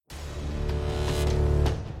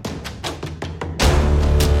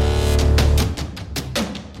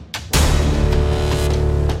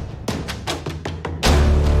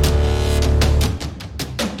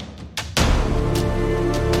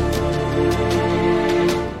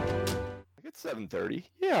7:30.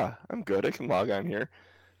 Yeah, I'm good. I can log on here.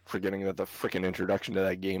 Forgetting that the freaking introduction to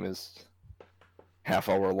that game is half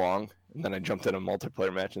hour long, and then I jumped in a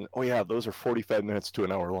multiplayer match, and oh yeah, those are 45 minutes to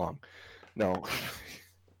an hour long. No, oh,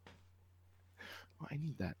 I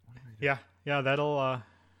need that. What am I doing? Yeah, that'll. I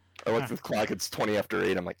looked at the clock. It's 20 after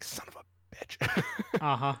 8. I'm like, son of a bitch.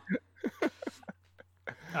 Uh-huh.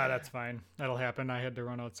 That's fine. That'll happen. I had to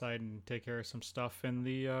run outside and take care of some stuff in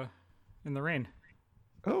the rain.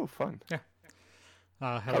 Oh, fun. Yeah.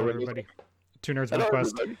 Hello, everybody. Two Nerds Hello, One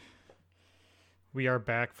Quest. everybody. We are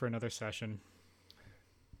back for another session.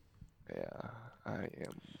 Yeah, I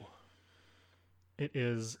am. It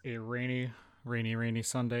is a rainy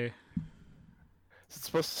Sunday. Is it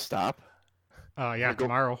supposed to stop? Yeah,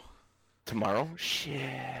 tomorrow. Tomorrow? Shit.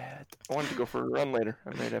 I wanted to go for a run later.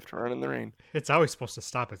 I might have to run in the rain. It's always supposed to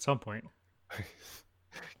stop at some point.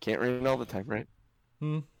 Can't rain all the time, right?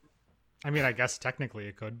 I mean, I guess technically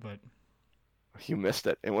it could, but you missed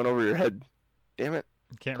it. It went over your head. Damn it.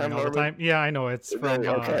 Can't rain all the time. Yeah, I know. It's from.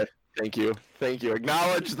 Okay. Thank you.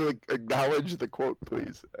 Acknowledge the quote,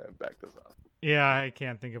 please. Back this up. Yeah, I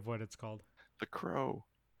can't think of what it's called. The Crow.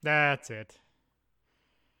 That's it.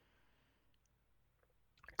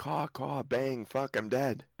 Caw, caw, bang, fuck, I'm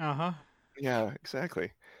dead. Uh-huh. Yeah,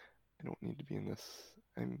 exactly. I don't need to be in this.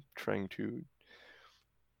 I'm trying to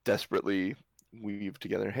desperately weave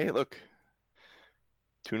together. Hey, look.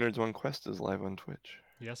 Two Nerds One Quest is live on Twitch.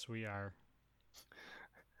 Yes, we are.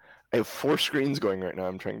 I have 4 screens going right now.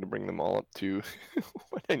 I'm trying to bring them all up to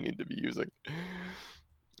what I need to be using.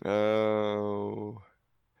 Oh,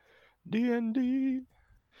 D&D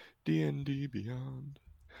Beyond.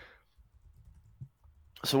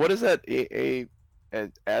 So what is that?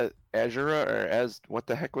 Azura, or as what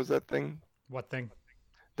the heck was that thing? What thing?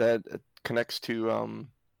 That connects to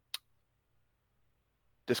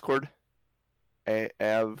Discord. That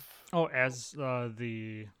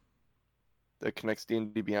connects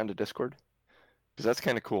D&D Beyond to Discord, because that's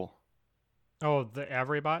kind of cool. Oh, the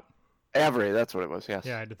Avery bot. Avery, that's what it was. Yes.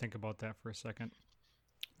 Yeah, I had to think about that for a second.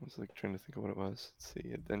 I was like trying to think of what it was. Let's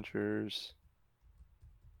see, Adventures,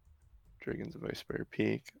 Dragons of Icespire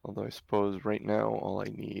Peak. Although I suppose right now all I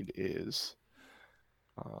need is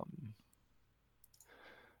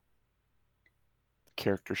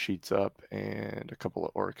character sheets up and a couple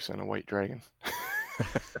of orcs and a white dragon.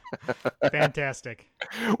 Fantastic.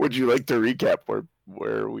 Would you like to recap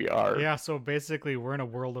where we are? Yeah, so basically we're in a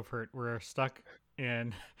world of hurt. We're stuck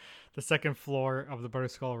in the second floor of the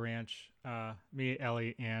Butterskull Ranch. Me,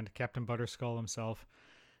 Ellie, and Captain Butterskull himself.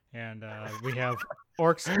 And we have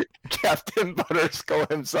orcs. Captain Butterskull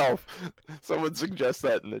himself. Someone suggest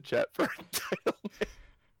that in the chat for a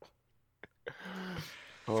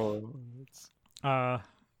title.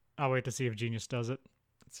 I'll wait to see if Genius does it.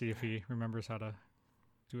 See if he remembers how to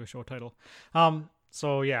do a show title.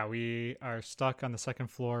 So yeah, we are stuck on the second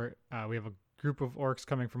floor. We have a group of orcs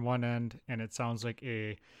coming from one end, and it sounds like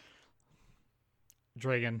a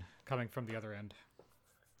dragon coming from the other end.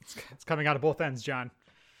 It's coming out of both ends, John.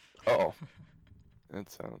 Oh, that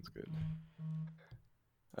sounds good.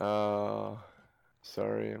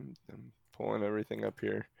 Sorry, I'm pulling everything up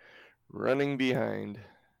here, running behind,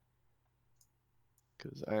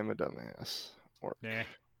 because I'm a dumbass. Yeah.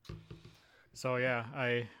 So yeah,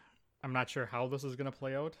 I'm not sure how this is gonna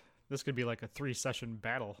play out. This could be like a 3-session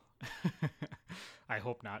battle. I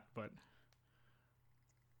hope not, but.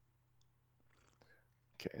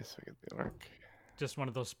 Okay, so I get the orc. Just one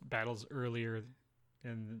of those battles earlier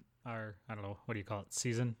in our, I don't know, what do you call it,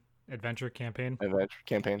 season? Adventure campaign? Adventure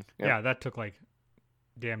campaign, yep. Yeah, that took like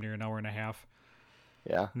damn near an hour and a half.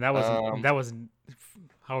 Yeah. And that wasn't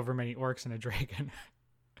however many orcs and a dragon.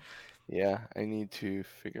 Yeah, I need to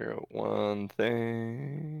figure out one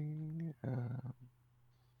thing.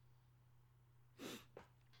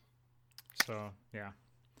 So, yeah.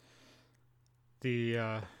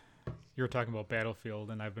 You were talking about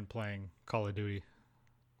Battlefield, and I've been playing Call of Duty.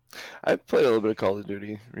 I've played a little bit of Call of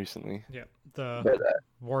Duty recently. Yeah, the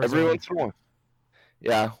Warzone. Every once in a while.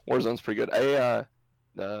 Yeah, Warzone's pretty good.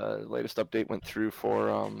 The latest update went through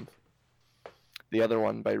for the other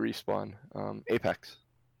one by Respawn, Apex.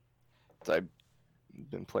 So I've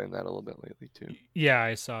been playing that a little bit lately too. Yeah,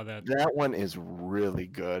 I saw that. That one is really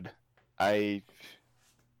good. Of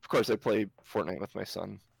course, I play Fortnite with my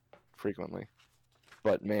son frequently,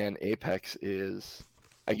 but man, Apex is.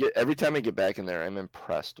 Every time I get back in there, I'm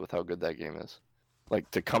impressed with how good that game is.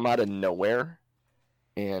 Like, to come out of nowhere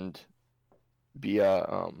and be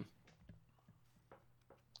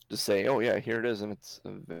just say, oh yeah, here it is, and it's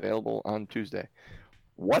available on Tuesday.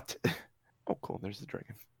 What? Oh, cool. There's the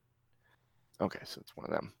dragon. Okay, so it's one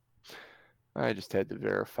of them. I just had to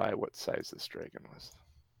verify what size this dragon was.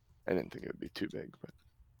 I didn't think it would be too big,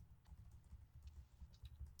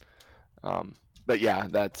 but yeah,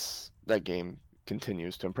 that game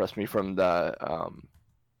continues to impress me from the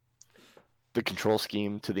control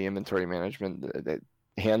scheme to the inventory management. That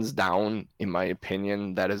hands down, in my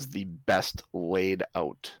opinion, that is the best laid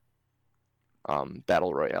out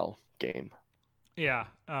battle royale game. Yeah,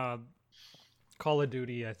 Call of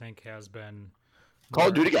Duty, I think, has been Call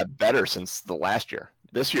of more- Duty got better since the last year.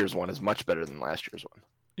 This year's one is much better than last year's one.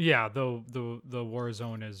 Yeah, the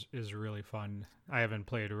Warzone is really fun. I haven't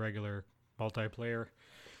played a regular multiplayer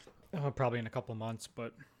probably in a couple months,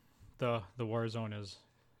 but the Warzone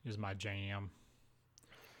is my jam.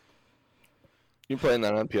 You're playing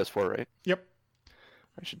that on PS4, right? Yep.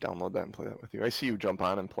 I should download that and play that with you. I see you jump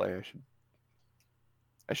on and play.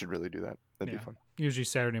 I should really do that. That'd Yeah. be fun. Usually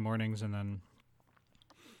Saturday mornings, and then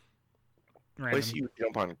I see you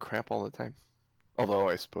jump on crap all the time. Although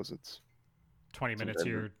I suppose it's 20 minutes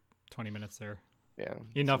sometimes- here, 20 minutes there. yeah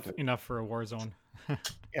Enough for a Warzone.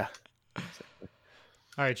 Yeah.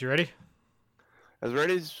 All right, you ready? As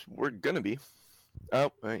ready as we're gonna be.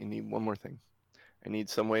 Oh, I need one more thing. I need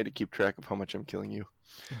some way to keep track of how much I'm killing you.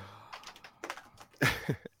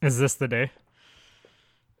 Is this the day?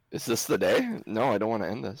 Is this the day? No, I don't want to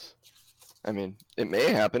end this. I mean, it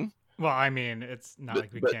may happen. Well, I mean, it's not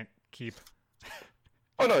like we But- can't keep.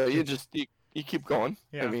 Oh no, you keep going.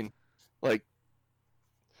 Yeah. I mean, like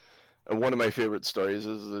one of my favorite stories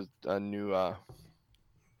is a new a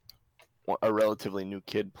relatively new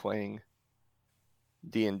kid playing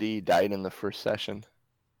D&D died in the first session,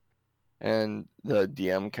 and the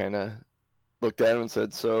DM kind of looked at him and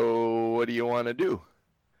said, "So what do you want to do?"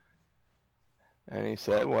 And he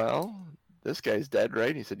said, "Well, this guy's dead,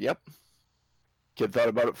 right?" He said, "Yep." Kid thought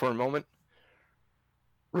about it for a moment,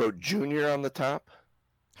 wrote Junior on the top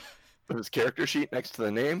of his character sheet next to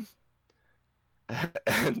the name,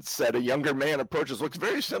 and said, "A younger man approaches, looks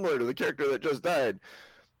very similar to the character that just died.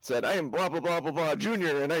 Said, I am blah, blah, blah, blah, blah,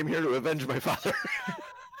 Junior, and I'm here to avenge my father."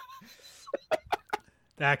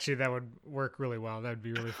 Actually, that would work really well. That would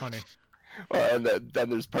be really funny. Well, and then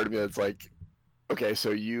there's part of me that's like, okay, so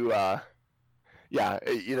you, either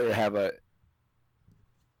have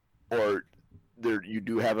you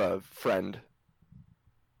do have a friend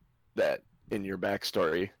that in your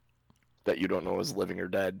backstory that you don't know is living or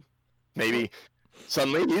dead. Maybe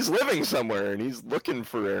suddenly he's living somewhere and he's looking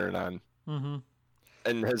for Aranon Mm-hmm.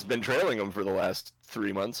 and has been trailing him for the last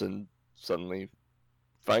 3 months and suddenly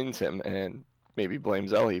finds him and maybe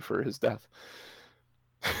blames Ellie for his death.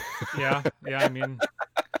 Yeah, I mean,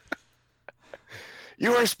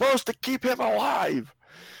 You were supposed to keep him alive.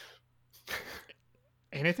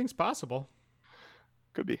 anything's possible.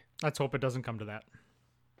 Could be. Let's hope it doesn't come to that.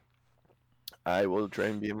 I will try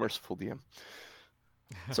and be a merciful DM.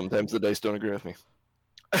 Sometimes the dice don't agree with me.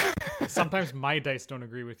 Sometimes my dice don't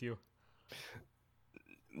agree with you.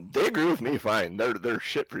 They agree with me fine. They're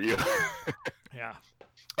shit for you. Yeah.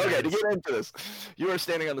 Okay, to get into this, you are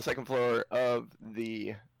standing on the second floor of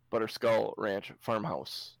the Butterskull Ranch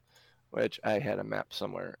farmhouse, which I had a map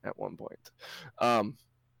somewhere at one point.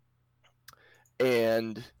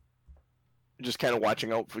 And just kind of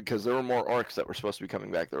watching out because there were more orcs that were supposed to be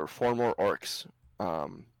coming back. There were 4 more orcs.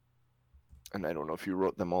 And I don't know if you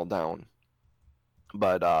wrote them all down.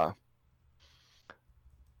 But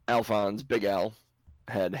Alphonse, Big Al,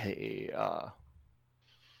 had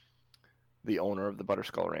the owner of the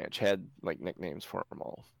Butterskull Ranch had like nicknames for them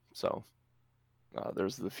all. So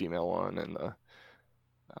there's the female one and the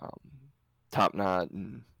Top Knot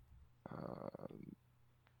and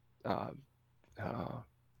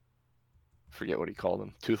forget what he called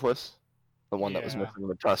him. Toothless, the one that was Yeah. missing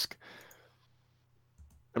the tusk.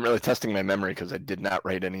 I'm really testing my memory because I did not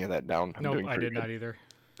write any of that down. I'm No, doing I pretty did not either.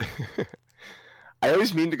 good. I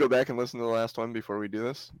always mean to go back and listen to the last one before we do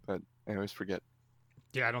this, but I always forget.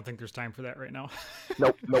 Yeah, I don't think there's time for that right now.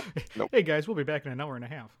 Nope. Hey guys, we'll be back in an hour and a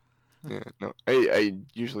half. Yeah, no. I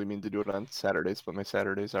usually mean to do it on Saturdays, but my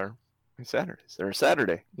Saturdays are my Saturdays. They're a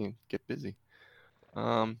Saturday. You get busy.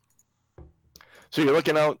 So you're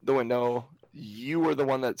looking out the window. You were the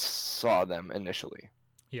one that saw them initially.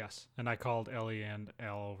 Yes, and I called Ellie and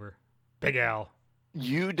Al over. Big Al.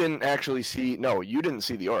 You didn't actually see. No, you didn't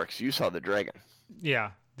see the orcs. You saw the dragon.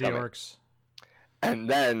 Yeah, the Damn it. orcs. And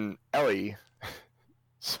then Ellie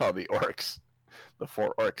saw the orcs, the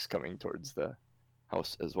 4 orcs coming towards the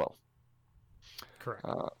house as well. Correct.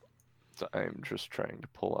 So I'm just trying to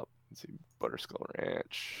pull up and see Butterskull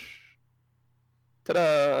Ranch.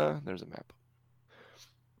 Ta-da! There's a map.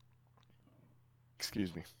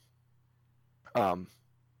 Excuse me.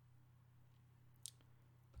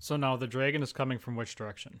 So now the dragon is coming from which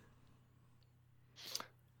direction?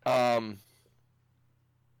 The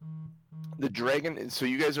dragon. So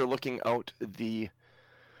you guys are looking out the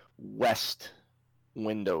west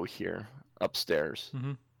window here upstairs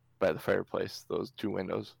Mm-hmm. by the fireplace. Those two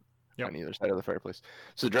windows Yep. on either side of the fireplace.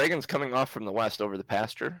 So the dragon's coming off from the west over the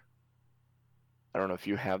pasture. I don't know if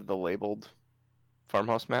you have the labeled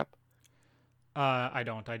farmhouse map. I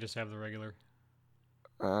don't. I just have the regular.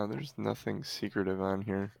 There's nothing secretive on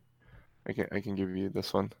here. I can give you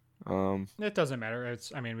this one. It doesn't matter.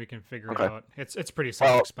 It's. I mean, we can figure Okay. it out. It's pretty Well,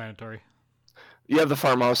 self-explanatory. you have the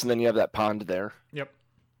farmhouse, and then you have that pond there, Yep.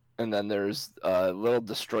 and then there's a little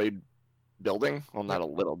destroyed building. Well, not a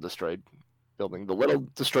little destroyed building. The little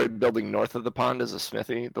destroyed building north of the pond is a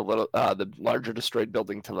smithy. The larger destroyed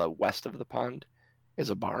building to the west of the pond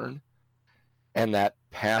is a barn, and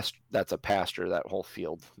that's a pasture. That whole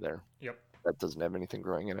field there. Yep. That doesn't have anything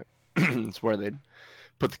growing in it. It's where they'd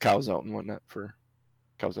put the cows out and whatnot for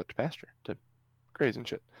cows out to pasture to graze and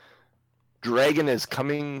shit. Dragon is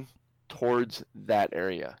coming towards that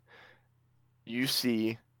area. You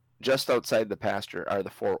see just outside the pasture are the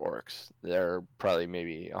 4 orcs. They're probably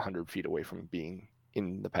maybe 100 feet away from being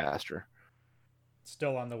in the pasture.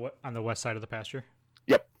 Still on the west side of the pasture.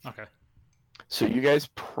 Yep. Okay. So you guys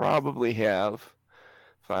probably have,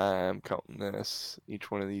 if I'm counting this, each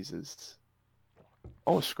one of these is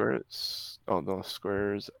squares. Oh, those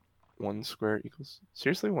squares. 1 square equals.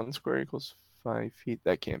 Seriously, 1 square equals 5 feet?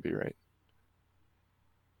 That can't be right.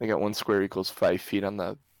 I got 1 square equals 5 feet on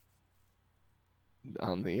the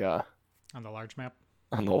large map.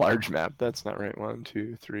 On the large map. That's not right. 1,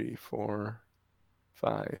 2, 3, 4,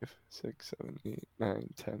 5, 6, 7, 8,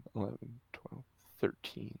 9, 10, 11, 12,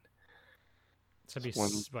 13. So it'd be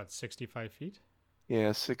what, 65 feet?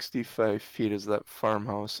 Yeah, 65 feet is that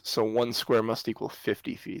farmhouse. So 1 square must equal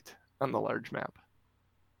 50 feet on the large map.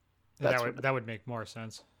 That would make more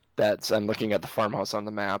sense. I'm looking at the farmhouse on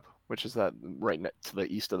the map, which is that right next to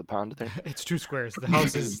the east of the pond there. It's 2 squares. The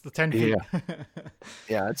house is the 10 feet.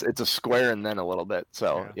 Yeah, it's a square and then a little bit.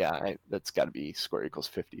 So yeah, that's got to be square equals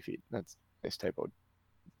 50 feet. That's a nice typo.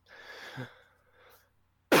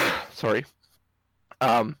 Sorry.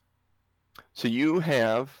 So you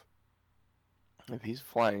have. If he's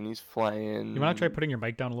flying. You want to try putting your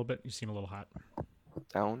mic down a little bit? You seem a little hot.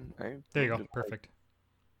 Down. There you go. Perfect.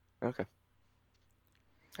 Okay.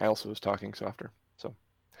 I also was talking softer, so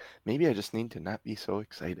maybe I just need to not be so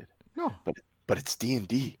excited. No. But it's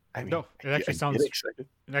D&D. I mean, no, it actually sounds excited.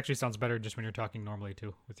 It actually sounds better just when you're talking normally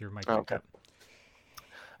too, with your mic. Okay.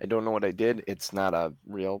 I don't know what I did. It's not a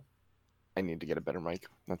real. I need to get a better mic.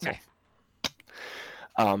 That's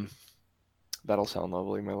all. That'll sound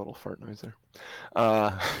lovely. My little fart noise there.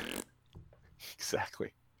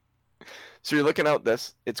 Exactly. So you're looking out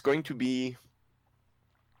this. It's going to be.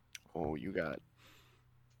 Oh, you got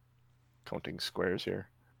counting squares here.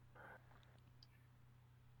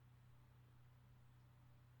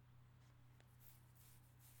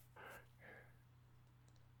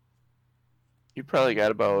 You probably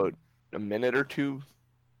got about a minute or two,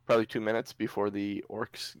 probably 2 minutes before the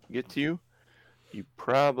orcs get to you. You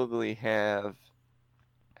probably have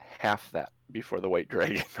half that before the white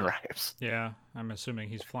dragon arrives. Yeah, I'm assuming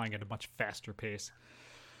he's flying at a much faster pace.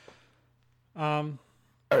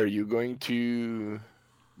 Are you going to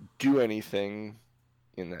do anything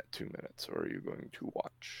in that 2 minutes, or are you going to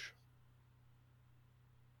watch?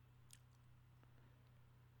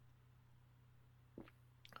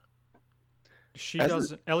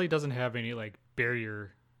 Ellie doesn't have any like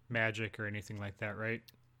barrier magic or anything like that, right?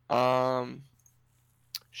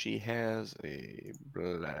 She has a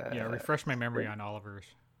Yeah, refresh my memory on Oliver's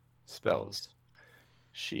spells.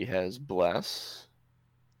 She has Bless,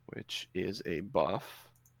 which is a buff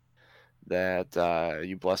that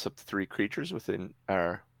you bless up to 3 creatures within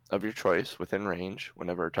of your choice within range.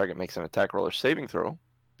 Whenever a target makes an attack roll or saving throw,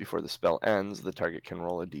 before the spell ends, the target can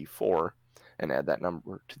roll a d4 and add that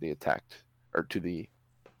number to the attack or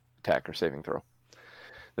saving throw.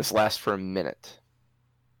 This lasts for a minute.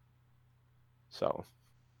 So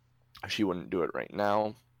she wouldn't do it right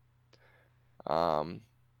now. Other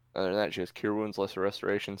than that, she has Cure Wounds, Lesser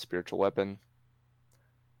Restoration, Spiritual Weapon,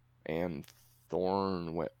 and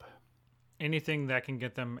Thorn Whip. Anything that can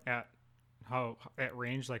get them at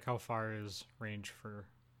range? Like how far is range for?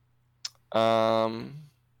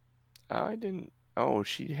 I didn't. Oh,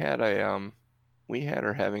 she had a We had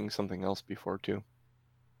her having something else before too.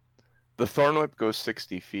 The Thorn Whip goes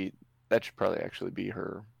 60 feet. That should probably actually be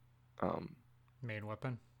her main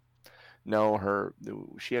weapon. No,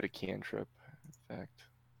 she had a cantrip, in fact.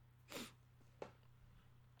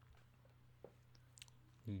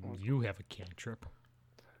 You have a cantrip.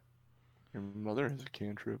 Your mother has a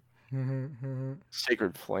cantrip.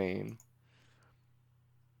 Sacred Flame.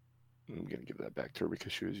 I'm gonna give that back to her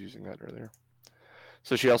because she was using that earlier.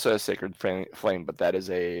 So she also has Sacred Flame, but that is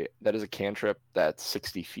a cantrip that's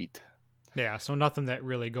 60 feet. Yeah, so nothing that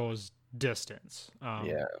really goes distance.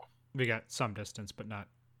 Yeah, We got some distance, but not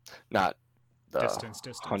the distance.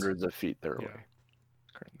 hundreds of feet they're Yeah. away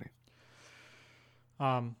currently.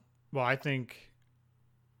 Well, I think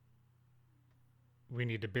we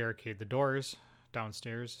need to barricade the doors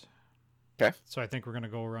downstairs. Okay. So I think we're gonna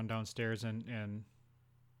go run downstairs and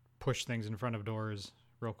push things in front of doors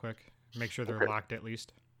real quick. Make sure they're Okay. locked at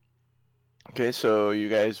least. Okay, so you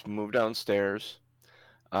guys move downstairs.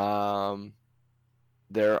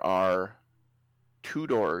 There are 2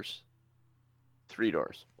 doors, 3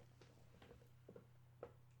 doors.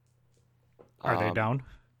 Are they down?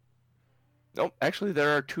 Nope, actually there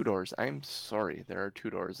are 2 doors. I'm sorry, there are 2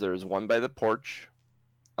 doors. There's one by the porch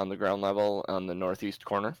on the ground level on the northeast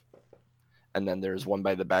corner, and then there's one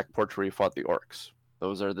by the back porch where you fought the orcs.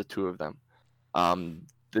 Those are the 2 of them.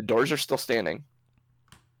 The doors are still standing.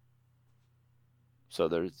 So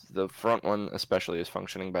there's the front one especially is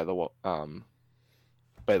functioning by the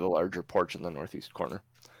larger porch in the northeast corner.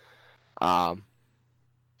 The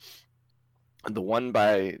one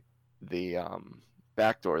by the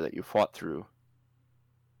back door that you fought through.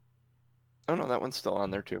 Oh no, that one's still on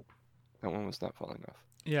there too. That one was not falling off.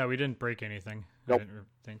 Yeah, we didn't break anything. Nope. I didn't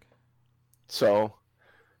think. So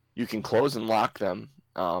you can close and lock them.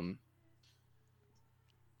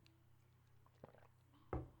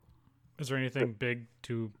 Is there anything big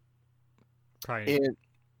to probably?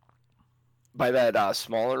 By that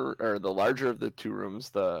smaller or the larger of the 2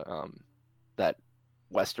 rooms, the that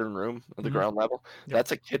western room of the ground level,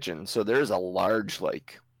 that's a kitchen. So there's a large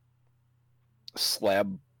like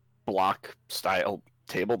slab block style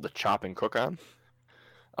table to chop and cook on.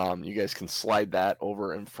 You guys can slide that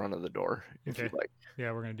over in front of the door if you'd like.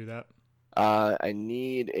 Yeah, we're gonna do that. I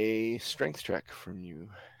need a strength check from you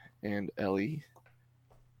and Ellie.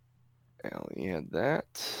 Ellie had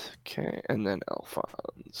that. Okay, and then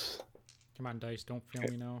Alphonse. Come on, dice, don't fail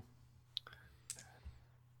me now.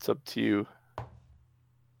 It's up to you.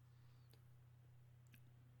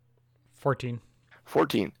 14.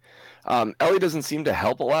 14. Ellie doesn't seem to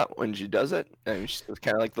help a lot when she does it. I mean, she's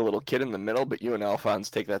kind of like the little kid in the middle, but you and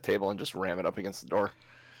Alphonse take that table and just ram it up against the door.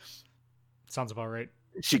 Sounds about right.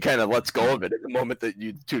 She kind of lets go of it at the moment that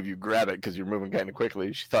you 2 of you grab it because you're moving kind of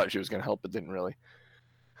quickly. She thought she was going to help, but didn't really.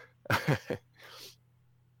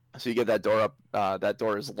 So you get that door up. That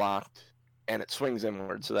door is locked, and it swings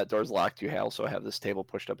inward. So that door is locked. You also have this table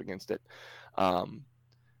pushed up against it.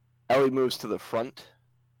 Ellie moves to the front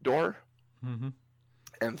door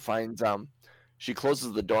and finds she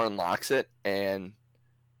closes the door and locks it, and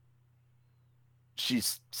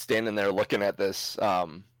she's standing there looking at this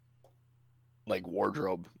like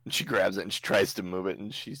wardrobe. And she grabs it and she tries to move it,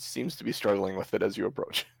 and she seems to be struggling with it as you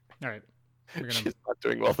approach. All right. She's not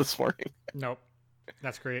doing well this morning. Nope.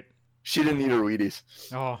 That's great. She didn't eat her Wheaties.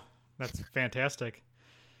 Oh, that's fantastic.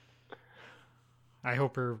 I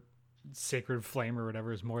hope her sacred flame or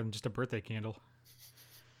whatever is more than just a birthday candle.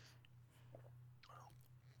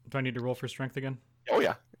 Do I need to roll for strength again? Oh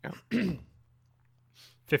yeah.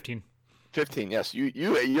 15. 15. Yes.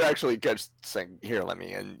 You actually catch saying, "Here, let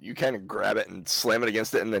me," and you kind of grab it and slam it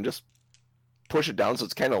against it, and then just push it down so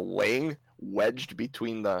it's kind of laying wedged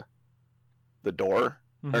between the door,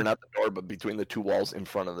 or not the door, but between the 2 walls in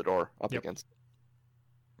front of the door up against it.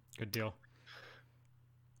 Good deal.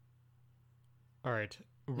 All right.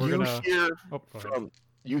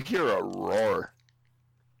 You hear a roar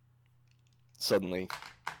suddenly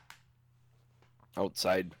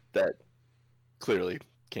outside that clearly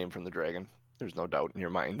came from the dragon. There's no doubt in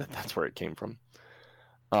your mind that that's where it came from.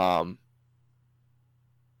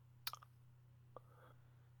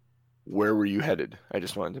 Where were you headed? I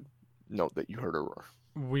just wanted to note that you heard a roar.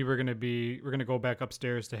 We're gonna go back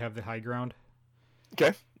upstairs to have the high ground.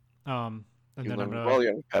 Okay. And you then learned well,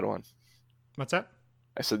 young Padawan. What's that?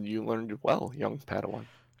 I said you learned well, young Padawan.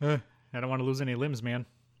 I don't want to lose any limbs, man.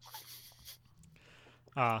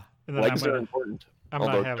 And then Legs are important.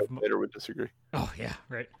 Although Darth Vader would disagree. Oh yeah,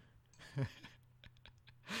 right.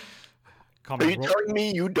 Are you telling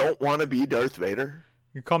me you don't want to be Darth Vader?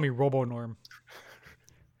 You call me Robo Norm.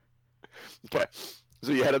 Okay,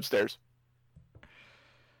 so you head upstairs.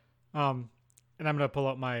 And I'm gonna pull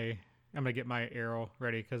out I'm gonna get my arrow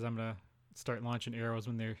ready because I'm gonna start launching arrows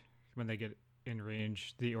when they get in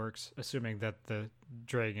range. The orcs, assuming that the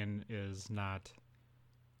dragon is not.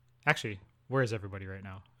 Actually, where is everybody right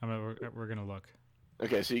now? We're gonna look.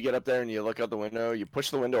 Okay, so you get up there and you look out the window. You push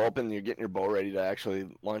the window open. And you're getting your bow ready to actually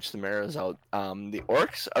launch some arrows out. The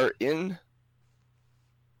orcs are in.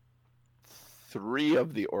 3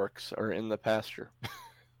 of the orcs are in the pasture.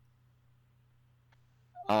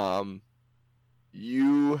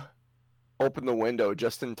 You open the window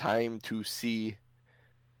just in time to see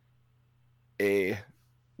a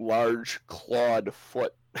large clawed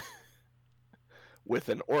foot with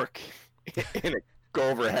an orc in it go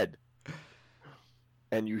overhead.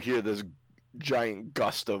 And you hear this giant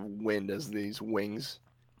gust of wind as these wings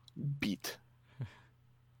beat.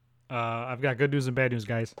 I've got good news and bad news,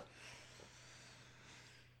 guys.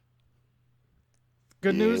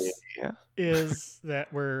 Good news Yeah. is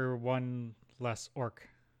that we're one less orc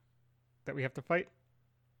that we have to fight.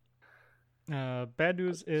 Bad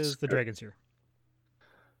news is the dragon's here.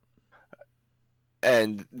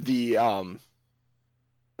 And the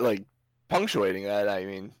like punctuating that, I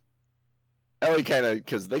mean, Ellie kind of,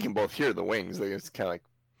 because they can both hear the wings, they just kind of like,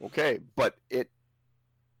 okay, but it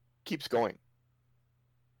keeps going.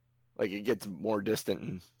 Like it gets more distant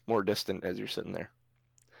and more distant as you're sitting there.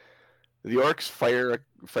 The orcs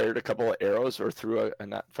fired a couple of arrows, or threw a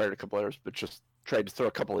not fired a couple of arrows, but just tried to throw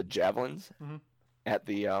a couple of javelins at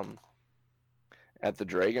the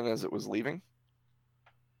dragon as it was leaving.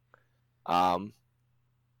 Neither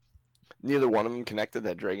one of them connected.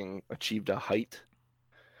 That dragon achieved a height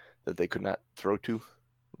that they could not throw to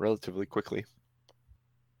relatively quickly.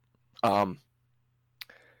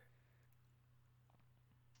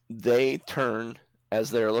 They turn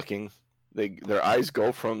as they're looking. Their eyes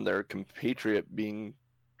go from their compatriot being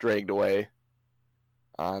dragged away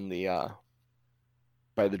on the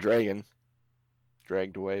by the dragon.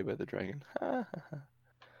 Dragged away by the dragon.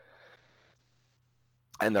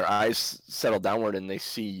 And their eyes settle downward and they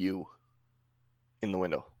see you in the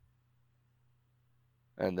window.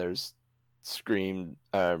 And there's scream,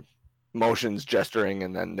 motions, gesturing,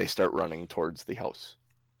 and then they start running towards the house.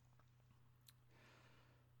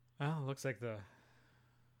 Well, looks like the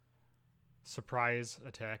surprise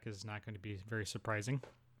attack is not going to be very surprising.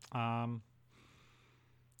 All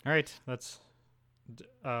right, let's.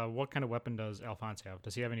 What kind of weapon does Alphonse have?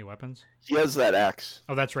 Does he have any weapons? He has that axe.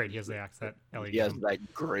 Oh, that's right. He has the axe that Ellie He has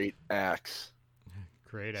that great axe.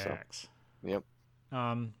 Great axe. Yep.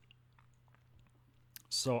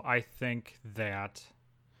 So I think that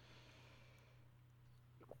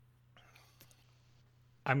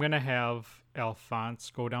I'm going to have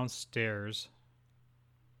Alphonse go downstairs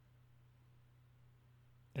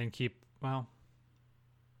and keep, well,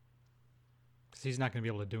 because he's not going to be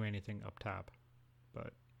able to do anything up top.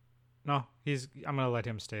 But no, I'm going to let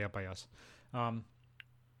him stay up by us. I'm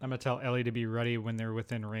going to tell Ellie to be ready when they're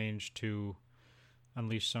within range to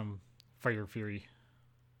unleash some Fire Fury.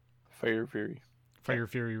 Fire Fury. Fire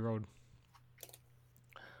Fury Road.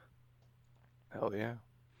 Hell yeah.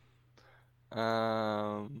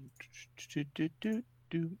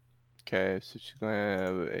 Okay, so she's gonna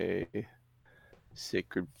have a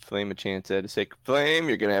Sacred Flame, a chance at a Sacred Flame.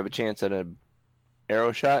 You're gonna have a chance at an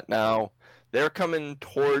arrow shot. Now, they're coming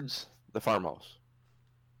towards the farmhouse.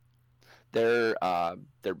 They're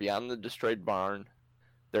beyond the destroyed barn.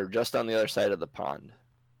 They're just on the other side of the pond.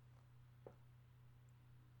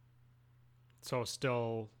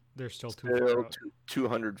 So they're still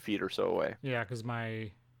 200 feet or so away. Yeah, because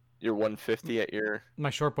you're 150 at your. My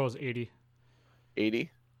short bow is 80. 80?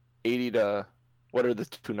 80 to. What are the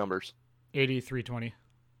two numbers? 80, 320.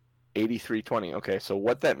 80, 320. Okay, so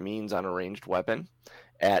what that means on a ranged weapon,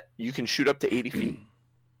 you can shoot up to 80 feet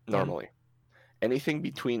normally. Anything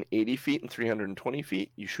between 80 feet and 320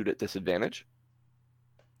 feet, you shoot at disadvantage.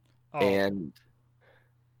 Oh. And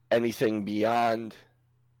anything beyond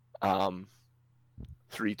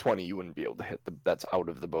 320, you wouldn't be able to hit. That's out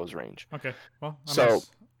of the bow's range. Okay. Well,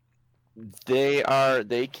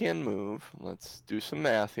 they can move. Let's do some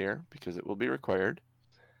math here because it will be required.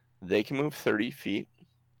 They can move 30 feet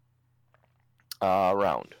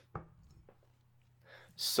around.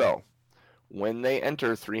 So when they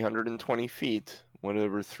enter 320 feet,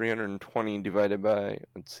 whatever 320 divided by,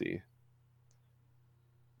 let's see,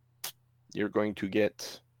 you're going to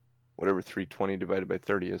get whatever 320 divided by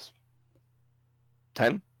 30 is.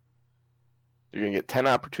 10? You're going to get 10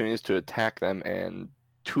 opportunities to attack them, and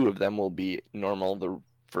 2 of them will be normal. The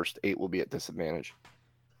first 8 will be at disadvantage.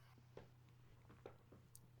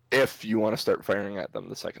 If you want to start firing at them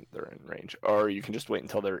the second they're in range. Or you can just wait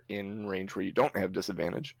until they're in range where you don't have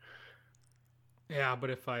disadvantage. Yeah, but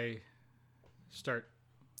if I start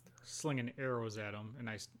slinging arrows at them and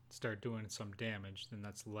I start doing some damage, then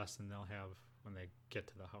that's less than they'll have when they get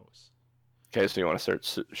to the house. Okay, so you want to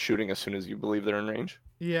start shooting as soon as you believe they're in range?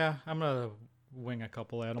 Yeah, I'm going to wing a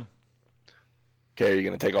couple at them. Okay, are you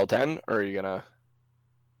gonna take all 10, or are you gonna?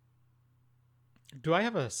 Do I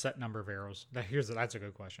have a set number of arrows? That's a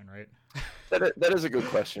good question, right? That is a good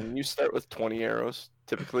question. You start with 20 arrows.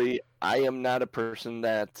 Typically, I am not a person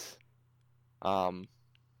that um,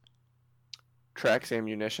 tracks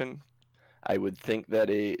ammunition. I would think that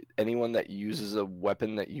anyone that uses a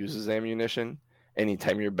weapon that uses ammunition,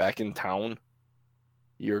 anytime you're back in town,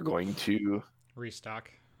 you're going to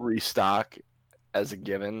Restock. restock as a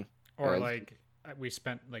given. Or And like we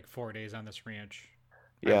spent like 4 days on this ranch.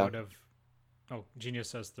 I yeah, would have. Oh, Genius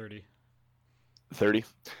says 30. 30.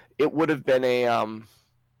 It would have been a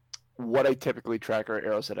what I typically track are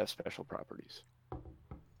arrows that have special properties.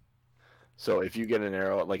 So if you get an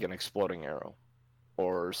arrow like an exploding arrow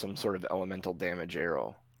or some sort of elemental damage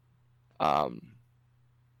arrow, and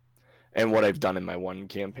what I've done in my one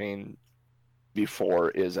campaign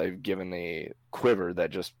before is I've given a quiver that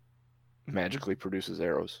just magically produces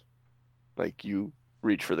arrows. Like you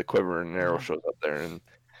reach for the quiver and an arrow shows up there, and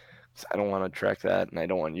I don't want to track that, and I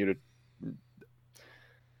don't want you to.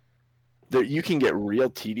 You can get real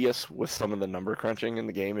tedious with some of the number crunching in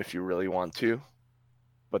the game if you really want to,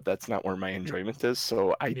 but that's not where my enjoyment is.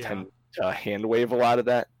 So I tend to hand wave a lot of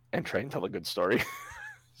that and try and tell a good story.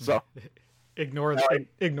 So ignore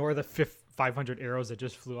the 500 arrows that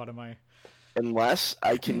just flew out of my. Unless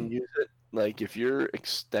I can use it, like if you're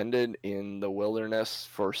extended in the wilderness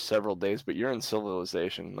for several days, but you're in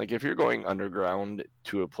civilization, like if you're going underground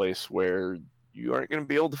to a place where you aren't going to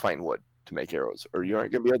be able to find wood to make arrows, or you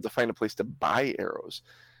aren't going to be able to find a place to buy arrows,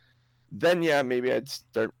 then yeah, maybe I'd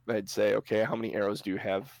say, okay, how many arrows do you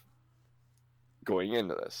have going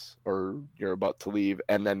into this, or you're about to leave,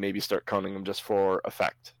 and then maybe start counting them just for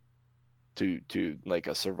effect, to like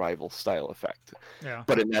a survival style effect. Yeah.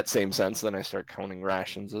 But in that same sense, then I start counting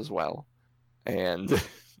rations as well, and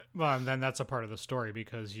well, and then that's a part of the story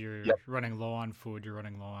because you're running low on food, you're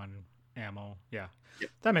running low on ammo. Yeah,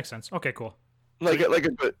 that makes sense. Okay, cool. Like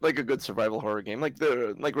a good survival horror game, like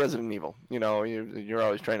Resident Evil. You know, you're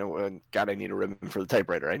always trying to. God, I need a ribbon for the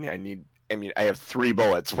typewriter. I have 3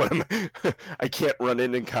 bullets. I can't run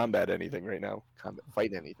in combat anything right now.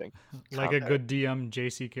 Fight anything. Like a good DM,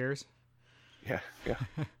 JC cares. Yeah.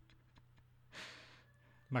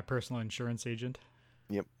 My personal insurance agent.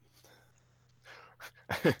 Yep.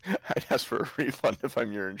 I'd ask for a refund if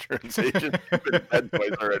I'm your insurance agent. You've been dead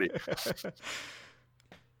twice already.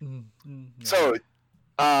 So,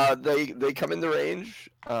 they come into range.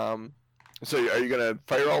 So are you gonna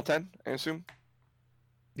fire all 10? I assume.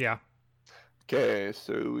 Yeah. Okay,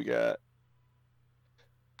 so we got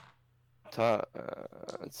top.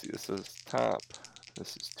 Let's see. This is top.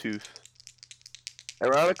 This is tooth.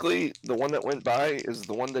 Ironically, the one that went by is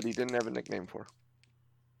the one that he didn't have a nickname for.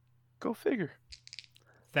 Go figure.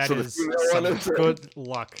 That so is some good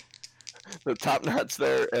luck. The top knot's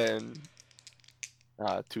there, and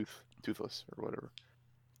toothless or whatever.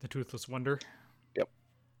 The toothless wonder. Yep.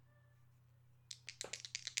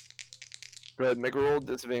 Go ahead, make a roll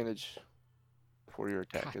disadvantage for your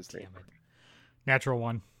attack. God as damn it. Natural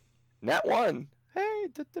 1. Nat 1. Hey.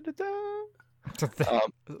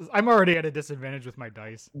 I'm already at a disadvantage with my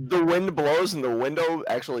dice. The wind blows and the window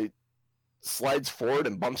actually slides forward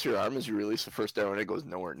and bumps your arm as you release the first arrow, and it goes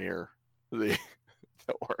nowhere near the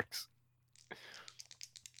orcs.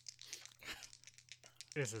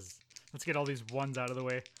 Let's get all these ones out of the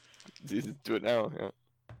way. Do it now, yeah.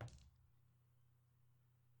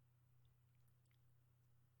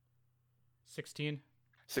 16.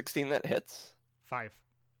 16, that hits. 5.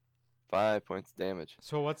 5 points damage.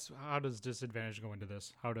 So how does disadvantage go into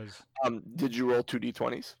this? How does did you roll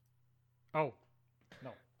 2d20s? Oh.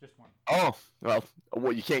 No, just 1. Oh,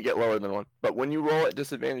 well, you can't get lower than 1. But when you roll at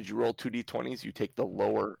disadvantage, you roll 2d20s, you take the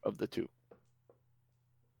lower of the 2. All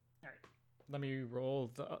right. Let me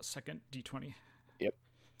roll the second d20. Yep.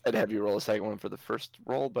 I'd have you roll a second one for the first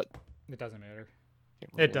roll, but it doesn't matter.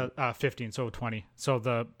 It does 15, so 20.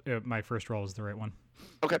 So my first roll is the right one.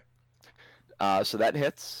 Okay. So that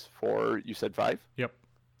hits for, you said 5? Yep.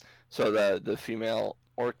 So the female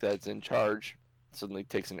orc that's in charge suddenly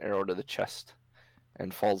takes an arrow to the chest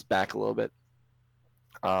and falls back a little bit.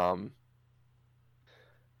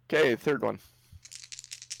 Okay, third one.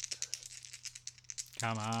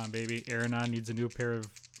 Come on, baby. Aranon needs a new pair of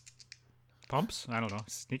pumps? I don't know.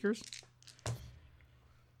 Sneakers?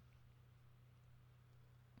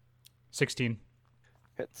 16.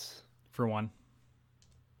 Hits. For 1.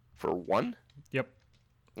 For 1? Yep.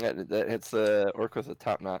 Yeah, that hits the orc with the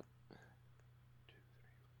top knot.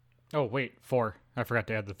 Oh, wait. 4. I forgot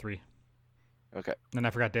to add the 3. Okay. And I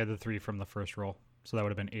forgot to add the 3 from the first roll. So that would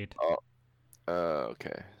have been 8. Oh.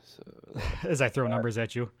 Okay. So, As I throw numbers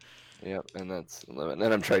at you. yep, and that's 11.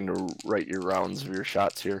 Then I'm trying to write your rounds of your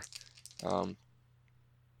shots here.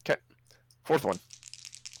 Okay. Fourth one.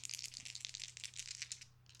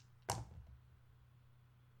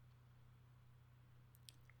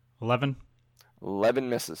 11. 11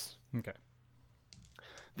 misses. Okay.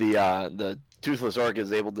 The toothless orc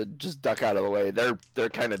is able to just duck out of the way. They're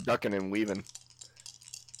kind of ducking and weaving.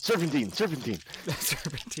 Serpentine. Serpentine.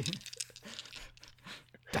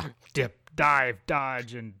 Duck, dip, dive,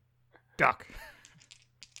 dodge, and duck.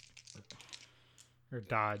 Or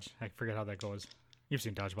dodge. I forget how that goes. You've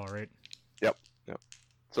seen dodgeball, right? Yep.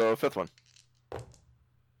 So fifth one.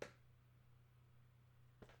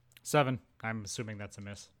 7. I'm assuming that's a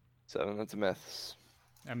miss. 7. That's a myth.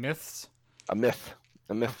 A myths? A myth.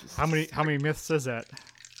 A myth. How many myths is that?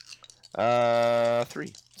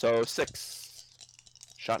 3. So 6.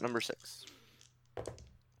 Shot number 6.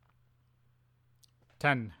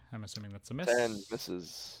 10. I'm assuming that's a miss. 10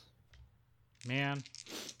 misses. Man.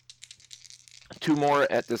 2 more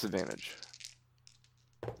at disadvantage.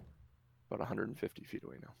 About 150 feet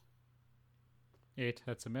away now. 8.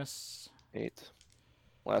 That's a miss. 8.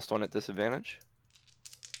 Last one at disadvantage.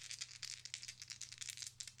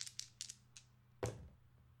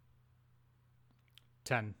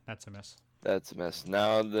 10. That's a miss. That's a miss.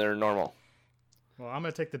 Now they're normal. Well, I'm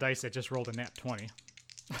going to take the dice that just rolled a nat 20.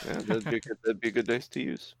 Yeah, that'd be a good dice to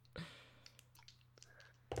use.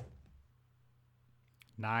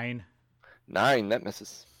 9. 9. That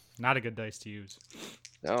misses. Not a good dice to use.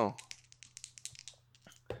 No.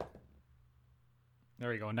 There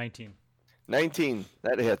we go. 19. 19.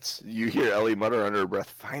 That hits. You hear Ellie mutter under her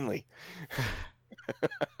breath, finally.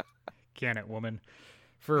 Can it, woman?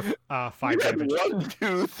 For 5 You had damage.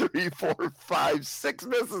 1, 2, 3, 4, 5, 6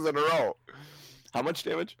 misses in a row. How much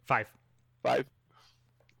damage? 5. 5.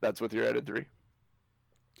 That's with your added 3.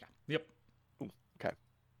 Yeah. Yep. Okay.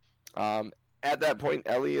 At that point,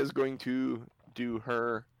 Ellie is going to do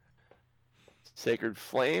her Sacred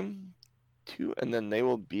Flame, and then they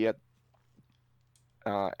will be at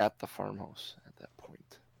the farmhouse at that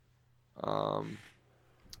point.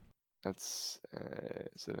 That's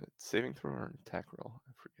is it a saving throw or an attack roll?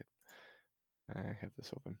 I forget. I have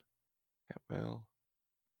this open. Yeah, well,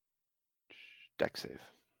 deck save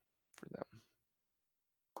for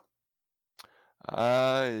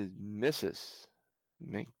them. Misses.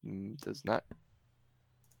 Does not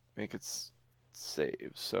make its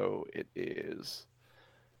save, so it is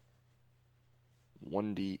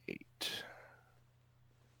 1d8.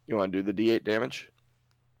 You want to do the d8 damage?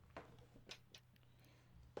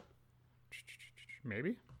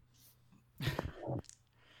 Maybe.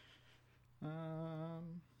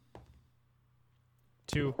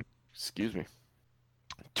 2 Excuse me.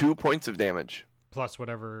 2 points of damage. plus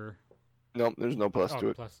whatever. Nope, there's no plus to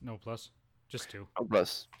it. Plus. Just 2. No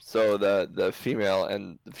plus. So the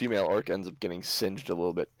female orc ends up getting singed a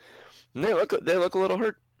little bit. And they look a little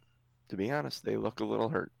hurt. To be honest, they look a little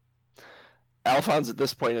hurt. Alphonse at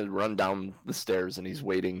this point has run down the stairs and he's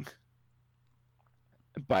waiting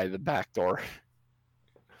by the back door.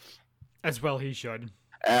 As well he should.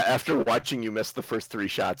 After watching you miss the first 3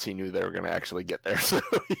 shots, he knew they were going to actually get there, so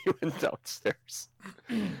he went downstairs.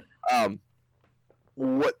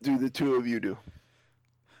 What do the two of you do?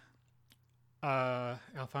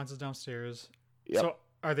 Alphonse is downstairs. Yep. So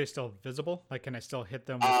are they still visible? Like, can I still hit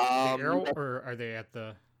them with the arrow, or are they at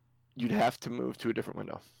the? You'd have to move to a different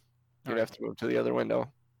window. You'd All have to move to the other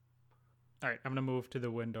window. All right, I'm gonna move to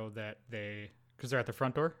the window that because they're at the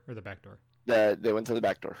front door or the back door. They went to the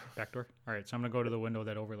back door. Back door. All right, so I'm gonna go to the window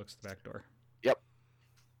that overlooks the back door. Yep.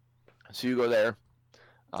 So you go there.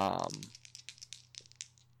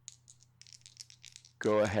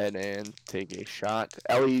 Go ahead and take a shot.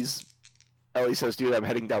 Ellie says, "Dude, I'm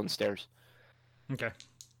heading downstairs." Okay.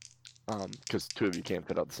 Because 2 of you can't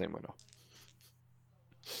fit out the same window.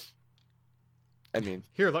 I mean,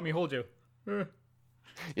 Here, let me hold you.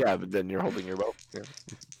 yeah, but then you're holding your bow. Yeah.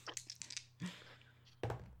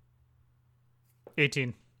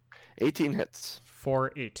 18. 18 hits.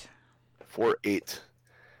 4-8. 4-8.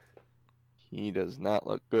 He does not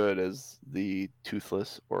look good as the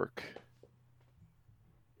toothless orc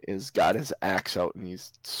is got his axe out and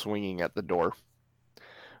he's swinging at the door.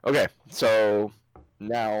 Okay, so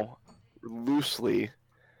now loosely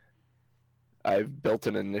I've built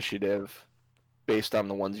an initiative based on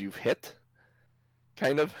the ones you've hit,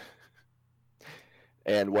 kind of,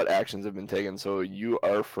 and what actions have been taken. So you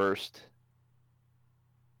are first.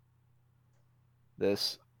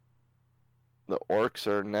 The orcs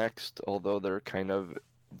are next, although they're kind of,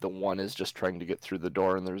 the one is just trying to get through the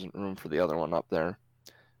door and there isn't room for the other one up there.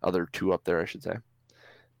 other two up there, I should say.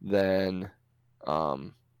 Then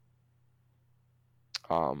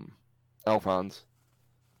Alphonse,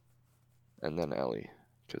 and then Ellie,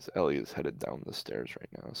 because Ellie is headed down the stairs right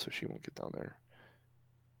now, so she won't get down there.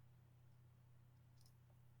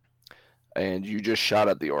 And you just shot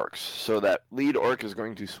at the orcs, so that lead orc is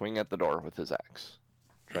going to swing at the door with his axe,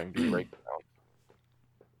 trying to break it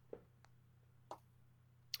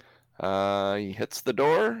down. He hits the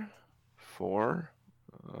door for.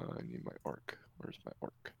 I need my orc. Where's my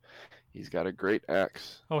orc? He's got a great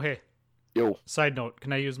axe. Oh, hey. Yo. Side note,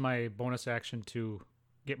 can I use my bonus action to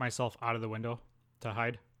get myself out of the window to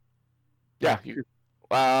hide? Yeah, you.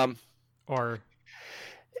 Or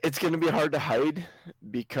It's going to be hard to hide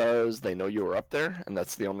because they know you were up there, and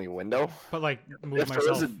that's the only window. but like move If there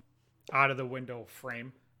myself was out of the window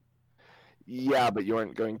frame. Yeah, but you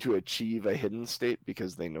aren't going to achieve a hidden state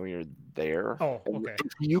because they know you're there. Oh, And okay.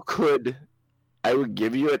 If you could, I would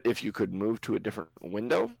give you it if you could move to a different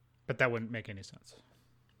window. But that wouldn't make any sense.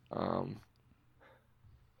 5,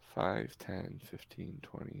 10, 15,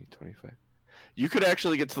 20, 25. You could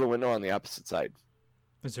actually get to the window on the opposite side.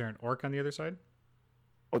 Is there an orc on the other side?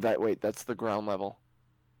 Oh, that's the ground level.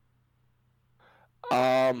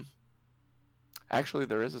 Actually,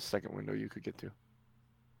 there is a second window you could get to.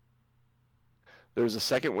 There's a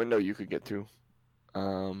second window you could get to.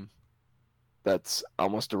 That's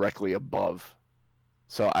almost directly above.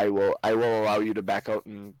 So I will allow you to back out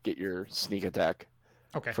and get your sneak attack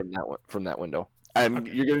Okay. from that window. And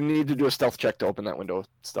you're gonna need to do a stealth check to open that window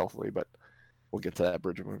stealthily, but we'll get to that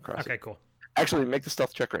bridge when we cross. Okay, it. cool. Actually, make the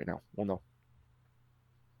stealth check right now. We'll know.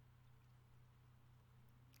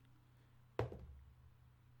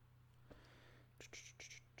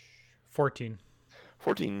 14.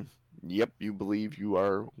 14. Yep, you believe you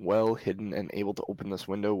are well hidden and able to open this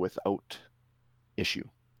window without issue.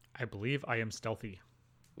 I believe I am stealthy.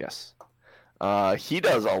 Yes. He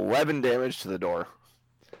does 11 damage to the door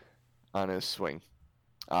on his swing.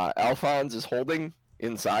 Alphonse is holding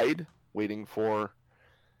inside, waiting for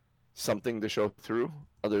something to show through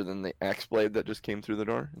other than the axe blade that just came through the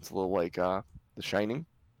door. It's a little like The Shining.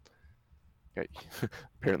 Okay.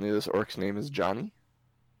 Apparently this orc's name is Johnny.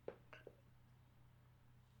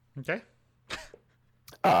 Okay.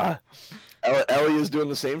 Ellie is doing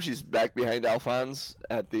the same. She's back behind Alphonse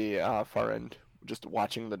at the far end, just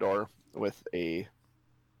watching the door with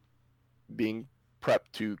being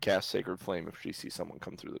prepped to cast Sacred Flame if she sees someone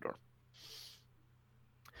come through the door.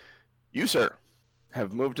 You, sir,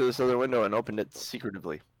 have moved to this other window and opened it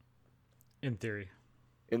secretively. In theory.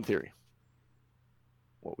 In theory.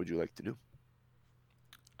 What would you like to do?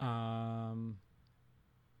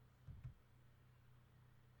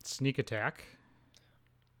 Sneak attack.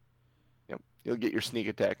 Yep. You'll get your sneak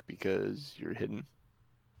attack because you're hidden.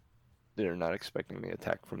 They're not expecting the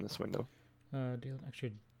attack from this window. Deal an extra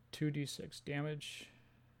 2d6 damage.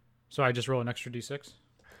 So I just roll an extra d6?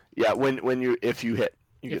 Yeah, if you hit,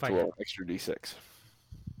 you If get to I roll an extra d6.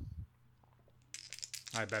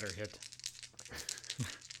 I better hit.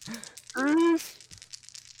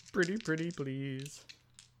 Pretty, please.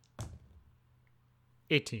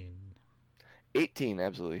 18. 18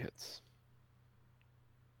 absolutely hits.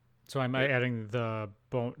 So am I adding the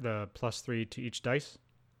 +3 to each dice?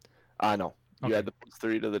 No. You Okay. had the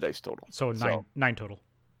 +3 to the dice total. So nine total.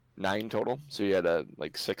 9 total. So you had a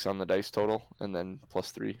 6 on the dice total, and then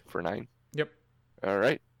 +3 for 9. Yep. All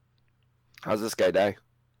right. How's this guy die?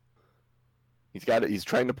 He's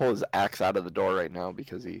trying to pull his axe out of the door right now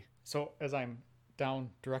because he. So as I'm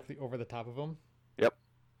down directly over the top of him. Yep.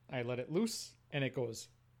 I let it loose, and it goes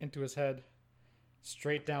into his head,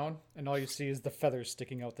 straight down, and all you see is the feathers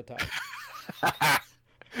sticking out the top.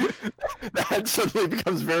 The head suddenly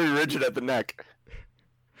becomes very rigid at the neck.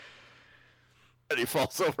 And he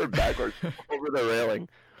falls over backwards over the railing.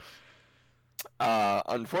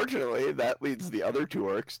 Unfortunately, that leads the other two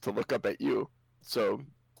orcs to look up at you. So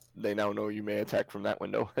they now know you may attack from that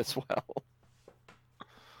window as well.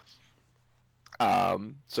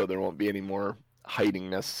 So there won't be any more hiding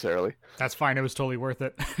necessarily. That's fine. It was totally worth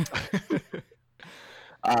it.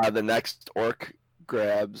 The next orc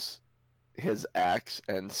grabs his axe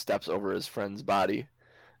and steps over his friend's body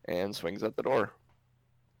and swings at the door.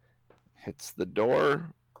 Hits the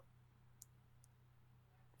door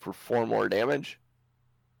for 4 more damage.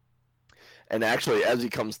 And actually, as he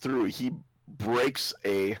comes through, he breaks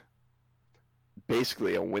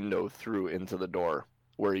basically a window through into the door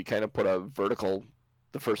where he kind of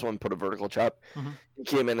the first one put a vertical chop. Mm-hmm. He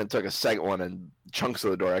came in and took a second one, and chunks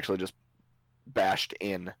of the door actually just bashed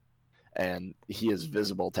in. And he is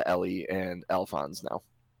visible to Ellie and Alphonse now.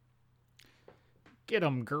 Get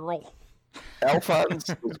him, girl. Alphonse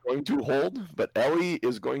is going to hold, but Ellie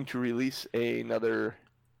is going to release another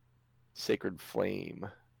Sacred Flame,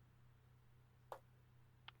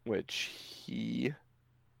 which he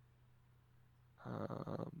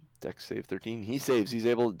Dex save 13. He saves. He's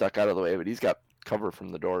able to duck out of the way, but he's got cover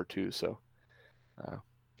from the door too. So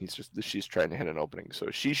she's trying to hit an opening.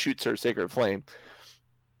 So she shoots her Sacred Flame,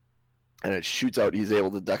 and it shoots out. He's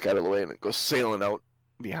able to duck out of the way, and it goes sailing out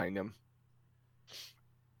behind him.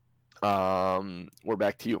 We're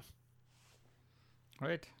back to you. All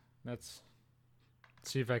right. Let's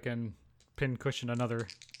see if I can pin cushion another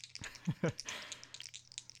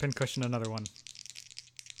one.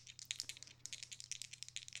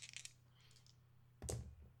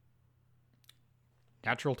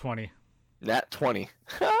 Natural 20. Nat 20.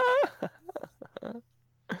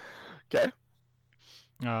 Okay.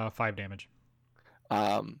 5 damage.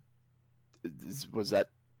 Was that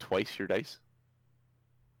twice your dice?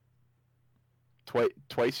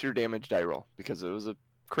 Twice your damage die roll, because it was a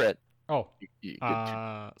crit. Oh. You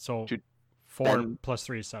get so two- 4 10. plus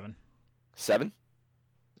 3 is 7. 7?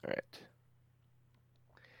 All right.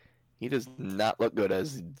 He does not look good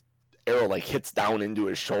as the arrow hits down into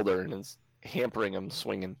his shoulder and is hampering him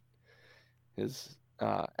swinging his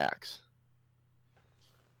axe.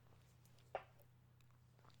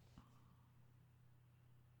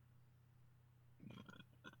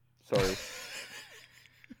 Sorry.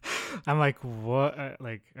 I'm like, what?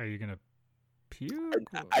 Are you gonna puke?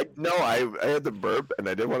 I had the burp and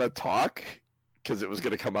I didn't want to talk because it was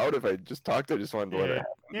gonna come out if I just talked. I just wanted to let it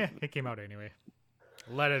happen. Yeah, it came out anyway.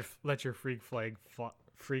 Let your freak flag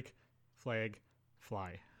fly.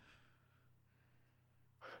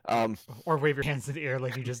 Or wave your hands in the air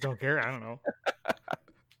like you just don't care. I don't know.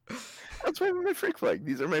 That's waving my freak flag.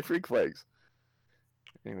 These are my freak flags.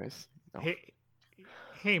 Anyways. No.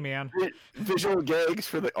 Hey, man. Visual gags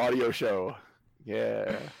for the audio show.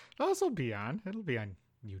 Yeah. It'll be on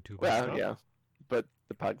YouTube. Well, yeah. But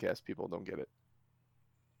the podcast people don't get it.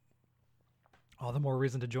 All the more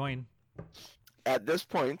reason to join. At this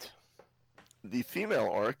point, the female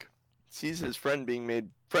orc sees his friends being made.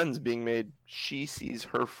 She sees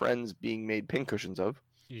her friends being made pincushions of.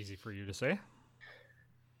 Easy for you to say.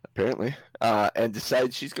 Apparently. And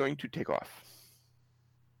decides she's going to take off.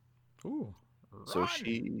 Ooh. So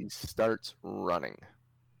she starts running.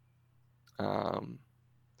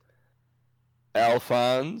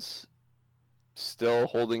 Alphonse still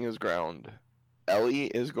holding his ground. Ellie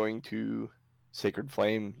is going to Sacred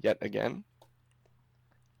Flame yet again.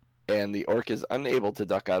 And the orc is unable to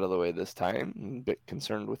duck out of the way this time. I'm a bit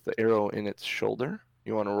concerned with the arrow in its shoulder.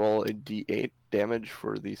 You want to roll a d8 damage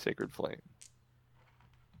for the Sacred Flame.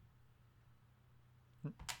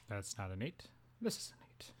 That's not an 8. This is an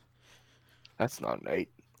 8. That's not an 8.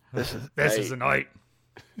 This is an 8.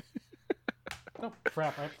 Oh,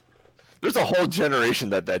 crap. There's a whole generation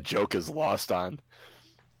that joke is lost on.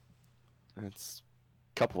 It's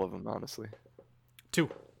a couple of them, honestly. 2.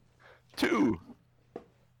 2.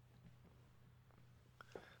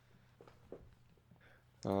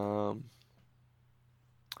 All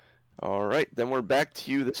right, then we're back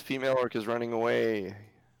to you. This female orc is running away.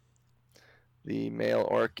 The male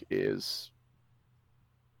orc is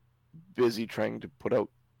busy trying to put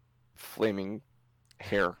out flaming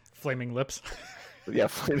hair. Flaming lips. Yeah,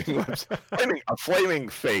 flaming lips. A flaming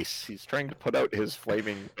face. He's trying to put out his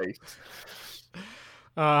flaming face.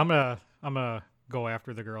 I'm gonna go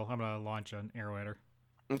after the girl. I'm gonna launch an arrow at her.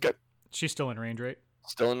 Okay. She's still in range, right?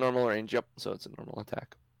 Still in normal range, yep. So it's a normal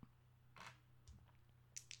attack.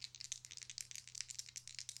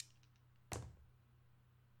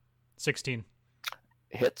 $16.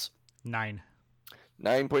 Hits. 9.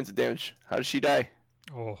 9 points of damage. How does she die?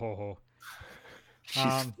 Oh ho ho.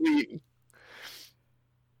 She's fleeing.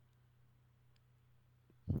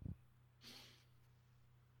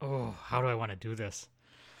 Oh, how do I want to do this?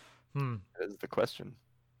 That is the question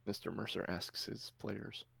Mr. Mercer asks his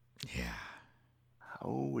players. Yeah. How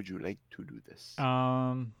would you like to do this?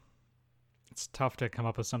 It's tough to come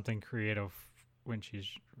up with something creative when she's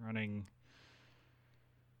running.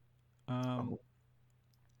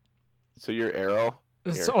 So your arrow.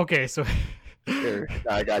 Okay, so Here,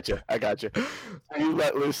 I got you. So you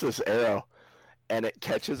let loose this arrow, and it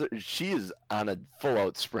catches her. She is on a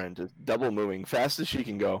full-out sprint, double moving, fast as she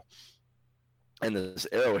can go. And this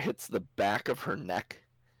arrow hits the back of her neck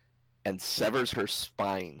and severs her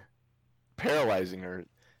spine, paralyzing her,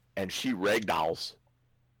 and she ragdolls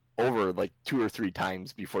over 2 or 3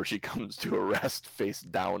 times before she comes to a rest face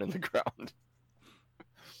down in the ground.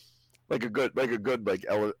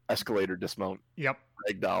 escalator dismount Yep.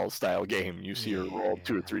 ragdoll style game. You see her roll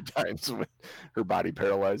 2 or Yeah. 3 times when her body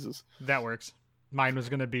paralyzes. That works. Mine was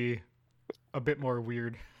gonna be a bit more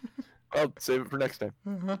weird. I'll save it for next time.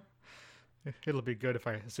 Uh-huh. It'll be good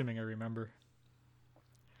assuming I remember.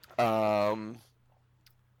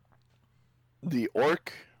 The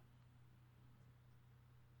orc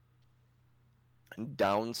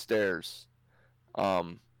downstairs.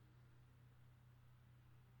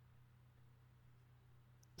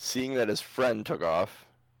 Seeing that his friend took off,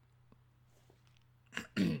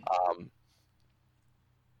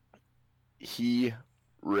 he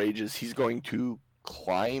rages. He's going to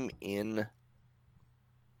climb in.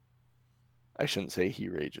 I shouldn't say he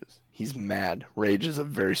rages. He's mad. Rage is a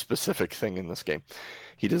very specific thing in this game.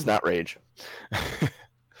 He does not rage.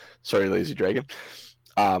 Sorry, Lazy Dragon.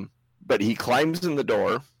 But he climbs in the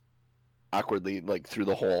door awkwardly, like through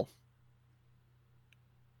the hole.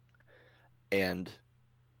 And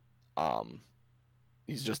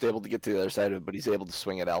he's just able to get to the other side of it, but he's able to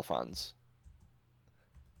swing at Alphonse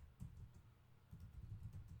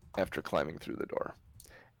after climbing through the door.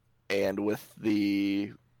 And with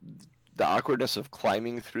the awkwardness of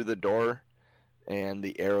climbing through the door and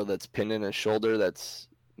the arrow that's pinned in his shoulder that's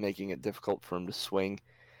making it difficult for him to swing,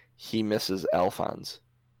 he misses Alphonse.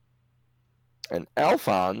 And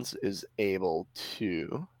Alphonse is able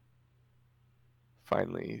to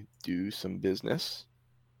finally do some business.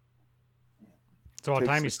 It's about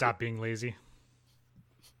time you stop being lazy.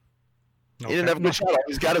 He didn't have a good shot. All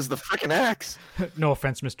he's got is the freaking axe. No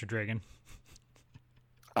offense, Mr. Dragon.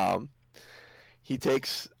 He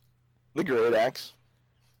takes the great axe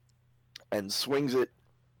and swings it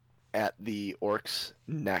at the orc's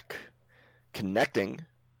neck, connecting.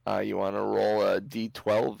 You want to roll a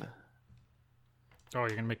d12? Oh, you're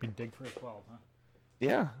gonna make me dig for a 12, huh?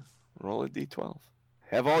 Yeah, roll a d12.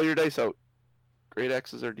 Have all your dice out. Great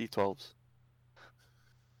axes are d12s.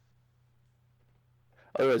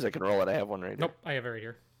 Otherwise, I can roll it. I have one right here. Nope, I have it right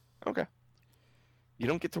here. Okay. You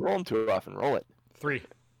don't get to roll them too often. Roll it. 3.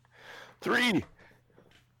 3.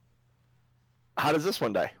 How does this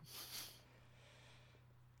one die?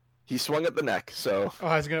 He swung at the neck, so. Oh,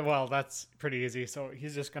 I was gonna. Well, that's pretty easy. So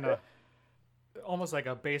he's just gonna, almost like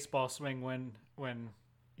a baseball swing when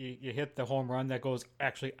you hit the home run that goes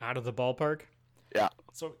actually out of the ballpark. Yeah.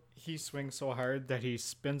 So he swings so hard that he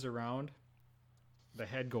spins around. The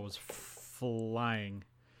head goes flying,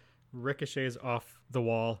 ricochets off the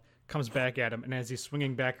wall, comes back at him, and as he's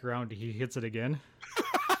swinging back around, he hits it again,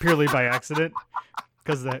 purely by accident,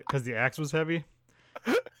 because the axe was heavy.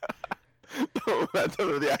 No, that's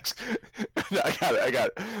not the axe. I got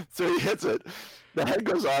it. So he hits it. The head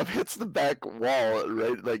goes off, hits the back wall,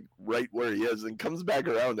 right where he is, and comes back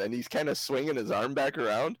around. And he's kind of swinging his arm back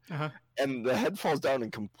around, and the head falls down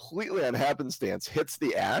and completely on happenstance hits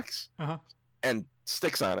the axe and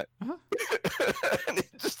sticks on it. And he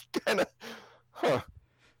just kind of, all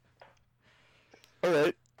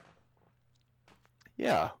right,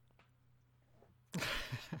 yeah.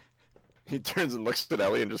 He turns and looks at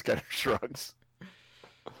Ellie and just kind of shrugs.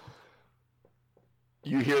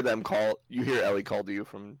 You hear them call. You hear Ellie call to you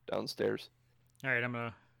from downstairs. All right, I'm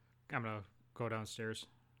gonna go downstairs.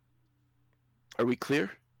 Are we clear?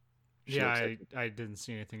 Yeah, I didn't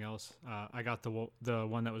see anything else. I got the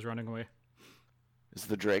one that was running away. Is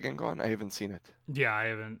the dragon gone? I haven't seen it. Yeah, I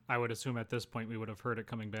haven't. I would assume at this point we would have heard it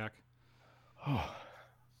coming back. Oh.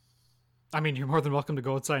 I mean, you're more than welcome to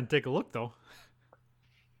go outside and take a look, though.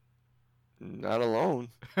 Not alone.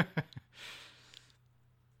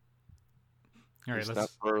 All right,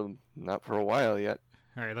 not for a while yet.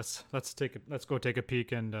 All right, let's go take a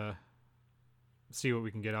peek and see what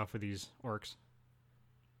we can get off of these orcs.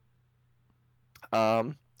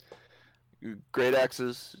 Great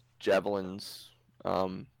axes, javelins,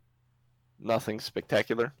 nothing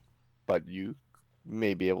spectacular, but you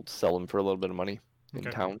may be able to sell them for a little bit of money in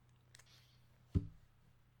town.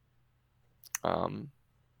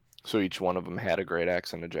 So each one of them had a great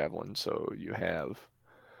axe and a javelin. So you have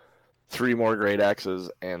 3 more great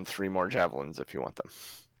axes and 3 more javelins if you want them.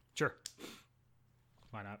 Sure.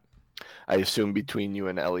 Why not? I assume between you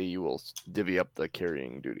and Ellie, you will divvy up the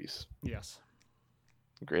carrying duties. Yes.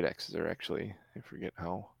 Great axes are actually, I forget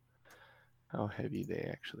how heavy they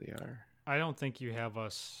actually are. I don't think you have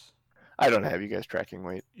us. I don't have you guys tracking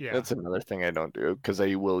weight. Yeah. That's another thing I don't do, because I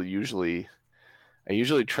usually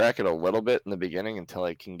track it a little bit in the beginning until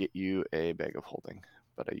I can get you a bag of holding.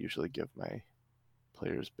 But I usually give my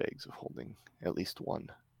players bags of holding, at least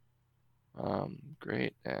one.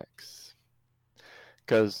 Great axe.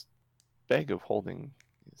 Because bag of holding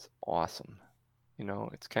is awesome. You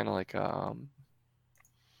know, it's kind of like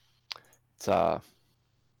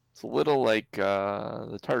it's a little like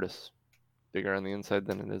the TARDIS, bigger on the inside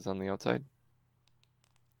than it is on the outside.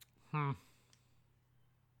 Hmm.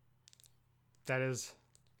 That is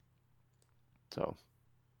So,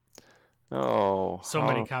 oh, so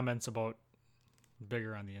many comments about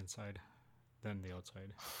bigger on the inside than the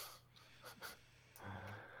outside.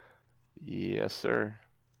 Yes, sir.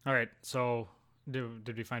 All right. So,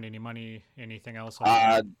 did we find any money? Anything else?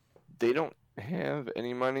 They don't have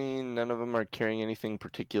any money. None of them are carrying anything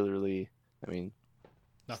particularly. I mean,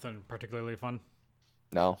 Nothing particularly fun.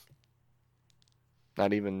 no,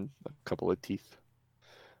 not even a couple of teeth.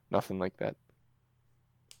 Nothing like that.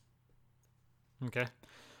 Okay.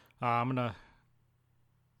 I'm gonna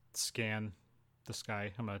scan the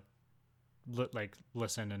sky. I'm gonna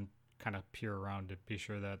listen and kind of peer around to be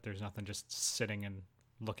sure that there's nothing just sitting and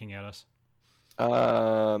looking at us.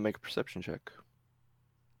 Make a perception check.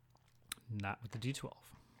 Not with the D12.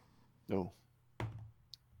 No.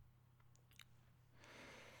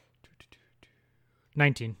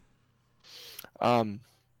 19.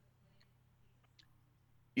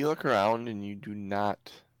 You look around and you do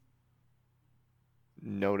not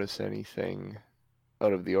notice anything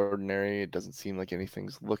out of the ordinary. It doesn't seem like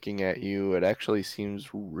anything's looking at you. It actually seems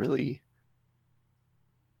really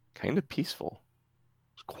kind of peaceful.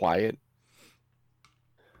 It's quiet,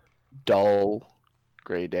 dull,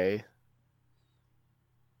 gray day.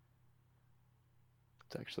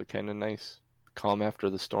 It's actually kind of nice. Calm after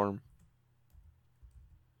the storm.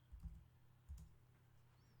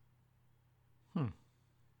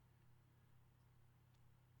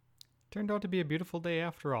 Turned out to be a beautiful day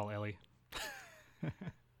after all, Ellie. I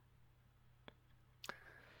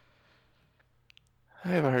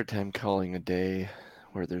have a hard time calling a day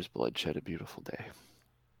where there's bloodshed a beautiful day.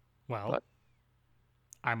 Well, But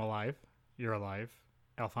I'm alive. You're alive.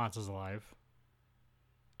 Alphonse is alive.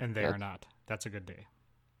 And they are not. That's a good day.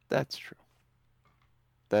 That's true.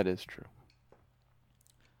 That is true.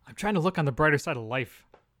 I'm trying to look on the brighter side of life.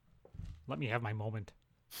 Let me have my moment.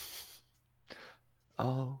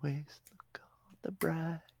 Always look on the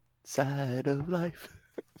bright side of life.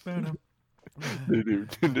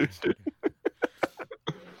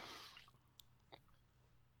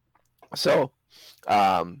 So,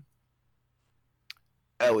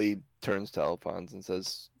 Ellie turns to Alphonse and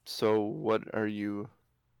says, "So what are you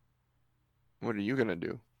gonna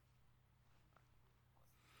do?"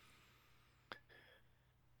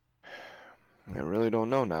 I really don't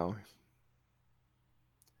know now.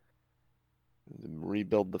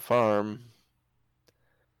 Rebuild the farm.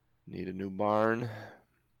 Need a new barn.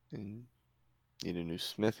 And need a new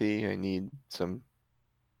smithy. I need some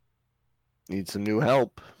new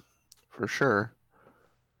help for sure.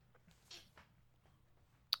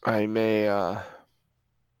 I may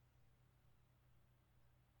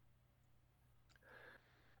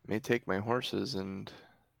take my horses and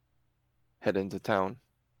head into town.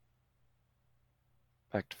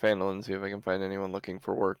 Back to Phandalin, see if I can find anyone looking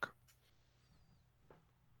for work.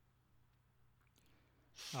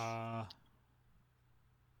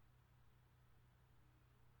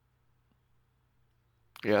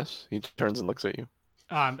 Yes, he turns and looks at you.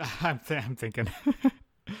 I'm thinking.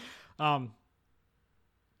 Because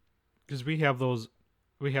we have those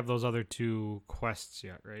other two quests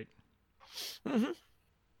yet, right? Mm-hmm.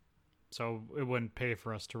 So it wouldn't pay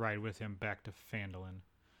for us to ride with him back to Phandalin.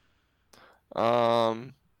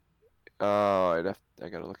 I gotta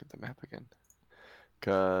look at the map again,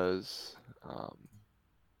 cause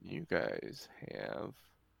you guys have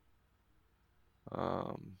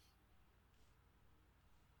trying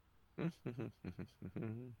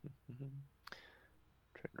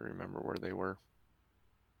to remember where they were,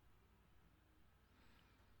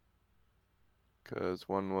 cause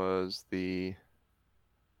one was the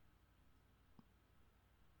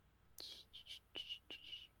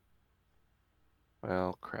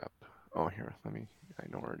well, crap. Oh, here, I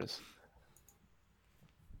know where it is.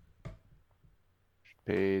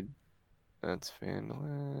 Paid. That's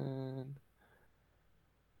Phandalin.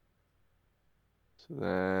 So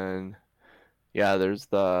then, yeah, there's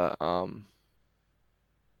the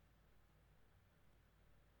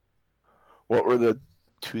what were the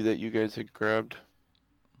two that you guys had grabbed?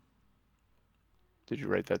 Did you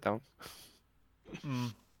write that down?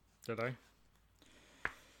 Did I?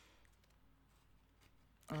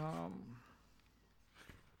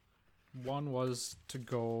 One was to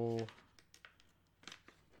go.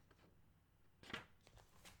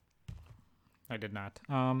 I did not.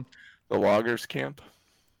 The loggers camp.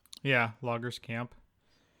 Yeah, loggers camp.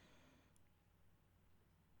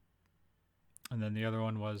 And then the other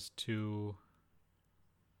one was to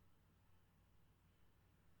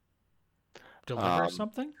deliver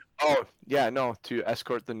something? Oh yeah, no, to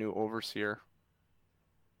escort the new overseer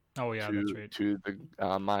Oh yeah, that's right. to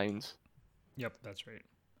the mines. Yep, that's right.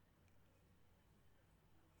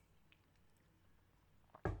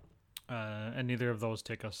 And neither of those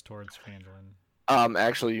take us towards Phandalin.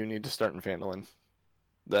 Actually, you need to start in Phandalin.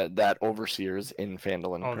 That overseer is in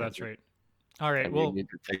Phandalin Oh, that's currently, right. All right, and you need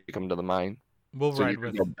to take him to the mine we'll so you ride can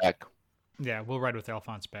with go back. we'll ride with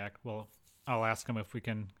Alphonse back. I'll ask him if we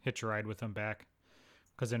can hitch a ride with him back,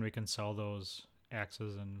 because then we can sell those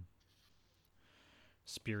axes and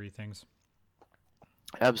speary things.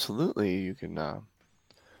 Absolutely, you can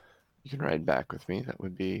ride back with me. That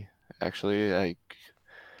would be actually like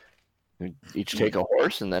each take a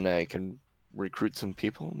horse, and then I can recruit some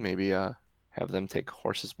people. Maybe have them take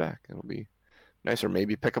horses back. It'll be nice, or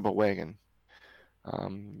maybe pick up a wagon.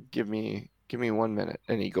 Give me 1 minute,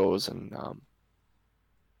 and he goes and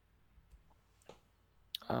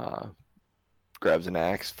grabs an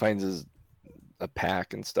axe, finds a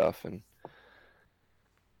pack and stuff, and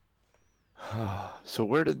so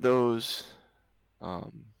where did those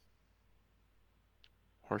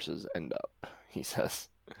horses end up? He says.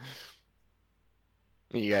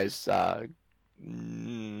 You guys, let's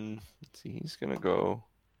see, he's gonna go.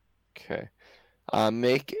 Okay,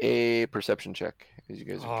 make a perception check as you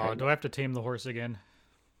guys are Oh, kind do I have to tame the horse again?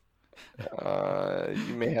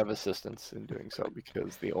 you may have assistance in doing so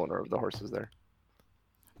because the owner of the horse is there.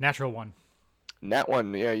 Natural one. Nat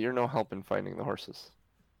one, yeah, you're no help in finding the horses.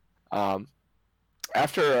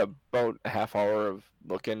 After about a half hour of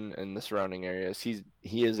looking in the surrounding areas, he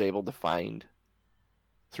is able to find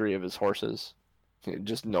 3 of his horses,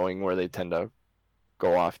 just knowing where they tend to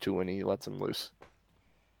go off to when he lets them loose.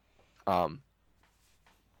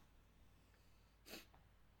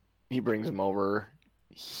 He brings them over.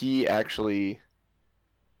 He actually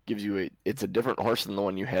gives you it's a different horse than the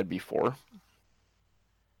one you had before.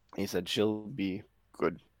 He said she'll be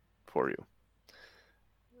good for you.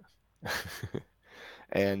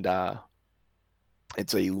 And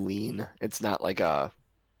it's a lean. It's not like a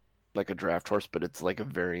draft horse, but it's like a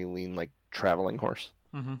very lean, like traveling horse.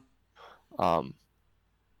 Mm-hmm.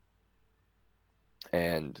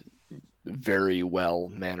 And very well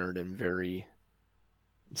mannered and very.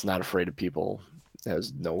 It's not afraid of people.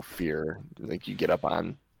 Has no fear. Like you get up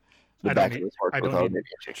on the back of this horse without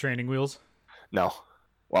any training wheels. No.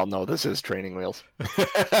 Well, no, this is training wheels.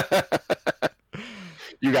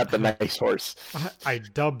 You got the nice horse. I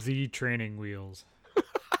dub thee training wheels.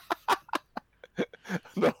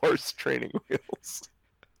 The horse training wheels.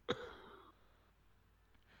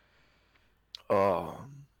 Oh.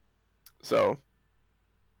 So,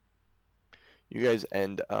 you guys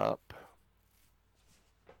end up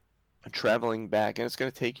traveling back, and it's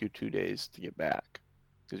going to take you 2 days to get back.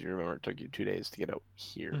 Because you remember it took you 2 days to get out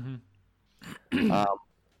here. Mm-hmm.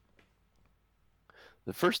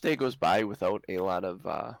 The first day goes by without a lot of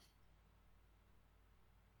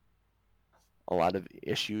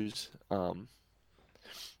issues.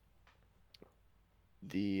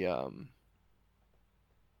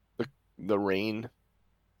 The rain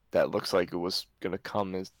that looks like it was gonna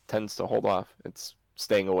come tends to hold off. It's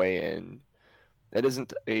staying away, and it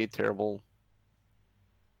isn't a terrible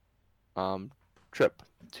trip.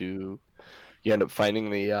 You end up finding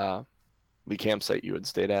the campsite you had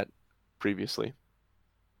stayed at previously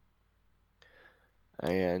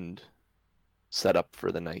and set up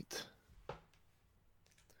for the night.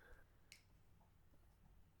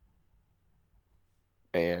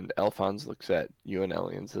 And Alphonse looks at you and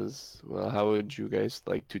Ellie and says, well, how would you guys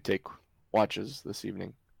like to take watches this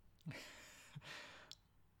evening?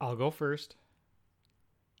 I'll go first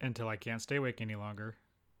until I can't stay awake any longer.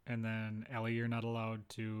 And then, Ellie, you're not allowed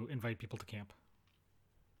to invite people to camp.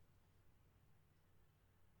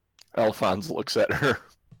 Alphonse looks at her,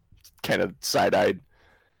 kind of side-eyed.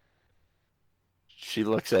 She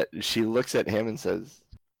looks at him and says,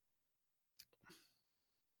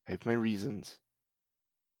 I have my reasons.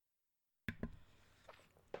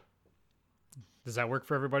 Does that work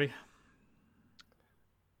for everybody?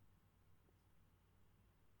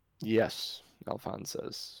 Yes, Alphonse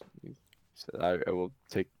says. He said, I will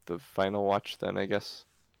take the final watch then, I guess.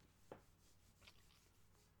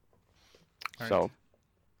 All so, right.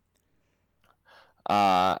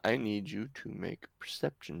 I need you to make a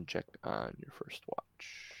perception check on your first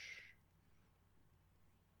watch.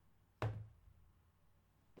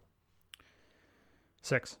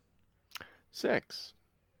 6. 6.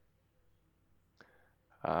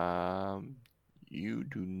 You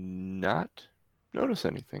do not notice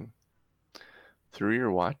anything. Through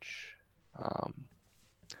your watch,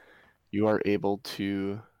 you are able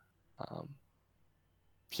to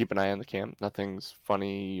keep an eye on the camp. Nothing's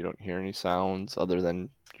funny. You don't hear any sounds other than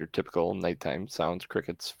your typical nighttime sounds,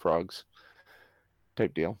 crickets, frogs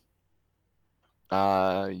type deal.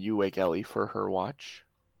 You wake Ellie for her watch,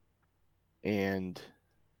 and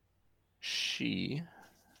she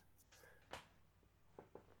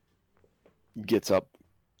gets up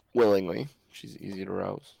willingly. She's easy to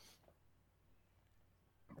rouse.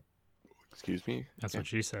 Excuse me. That's Yeah. what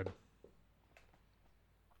she said.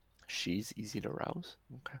 She's easy to rouse?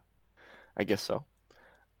 Okay. I guess so.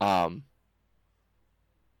 Um,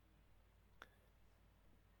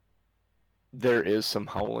 there is some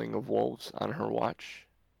howling of wolves on her watch,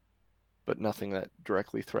 but nothing that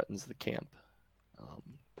directly threatens the camp.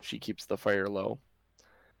 She keeps the fire low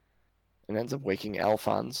and ends up waking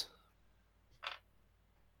Alphonse.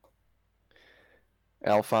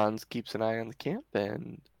 Alphonse keeps an eye on the camp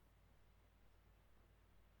and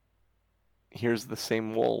hears the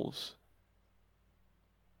same wolves,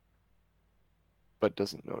 but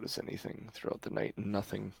doesn't notice anything throughout the night, and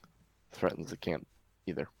nothing threatens the camp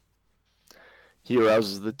either. He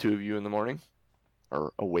arouses the two of you in the morning,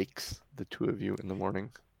 or awakes the two of you in the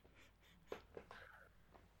morning.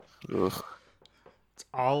 Ugh. It's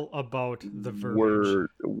all about the verbiage.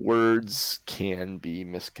 Words can be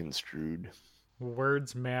misconstrued.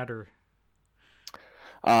 Words matter.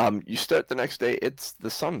 You start the next day. It's the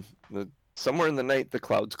sun. Somewhere in the night, the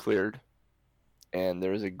clouds cleared, and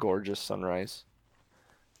there is a gorgeous sunrise.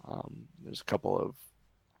 There's a couple of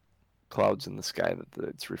clouds in the sky that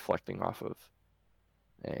it's reflecting off of,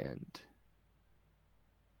 and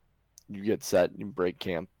you get set. You break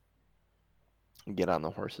camp, and get on the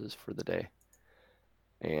horses for the day,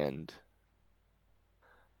 and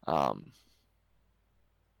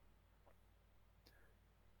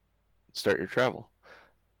start your travel.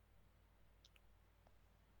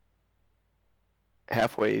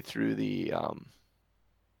 Halfway through the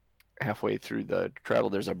travel,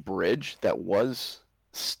 there's a bridge that was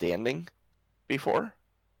standing before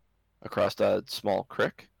across a small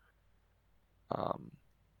creek.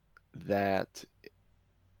 That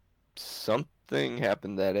something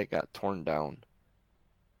happened that it got torn down.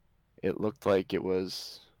 It looked like it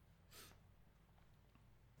was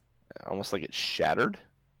almost like it shattered.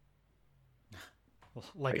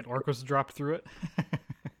 Like an orc was dropped through it.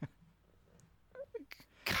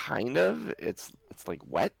 Kind of. It's like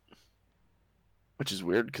wet, which is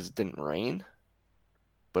weird because it didn't rain.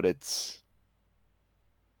 But it's,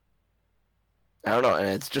 I don't know, and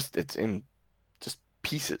it's in just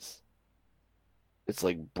pieces. It's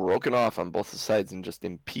like broken off on both the sides and just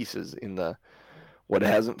in pieces. In the what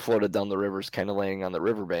hasn't floated down the river is kind of laying on the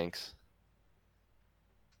riverbanks.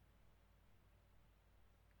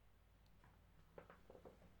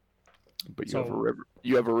 But you have a river.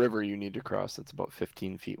 You have a river you need to cross that's about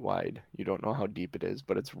 15 feet wide. You don't know how deep it is,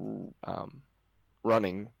 but it's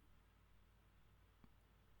running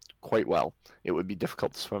quite well. It would be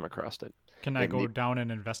difficult to swim across it. Can I go down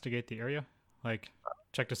and investigate the area? Like,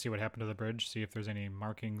 check to see what happened to the bridge, see if there's any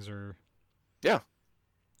markings or... Yeah.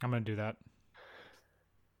 I'm going to do that.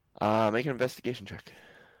 Make an investigation check.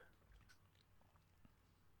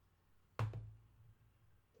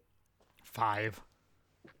 5.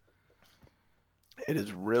 It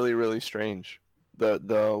is really, really strange.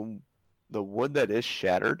 The wood that is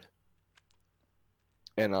shattered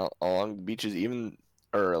and along the beaches,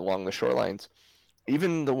 or along the shorelines,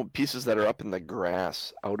 even the pieces that are up in the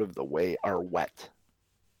grass out of the way are wet.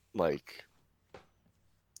 Like,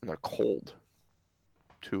 and they're cold,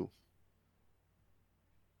 too.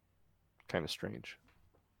 Kind of strange.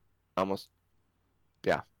 Almost,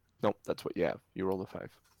 yeah. Nope, that's what you have. You rolled a 5.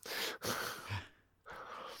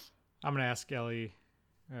 I'm going to ask Ellie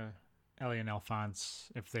and Alphonse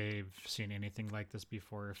if they've seen anything like this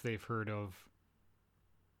before, if they've heard of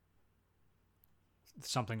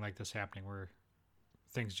something like this happening where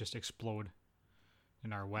things just explode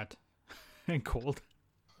and are wet and cold.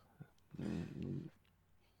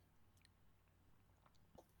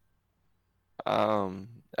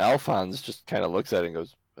 Alphonse just kind of looks at it and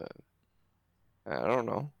goes, I don't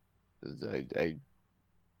know.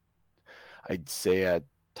 I'd say a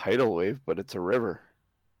tidal wave, but it's a river.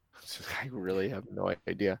 I really have no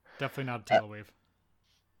idea. Definitely not a tidal wave.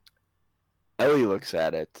 Ellie looks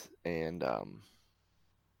at it and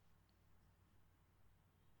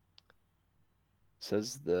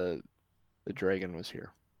says the dragon was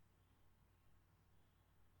here.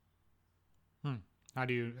 How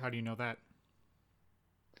do you know that?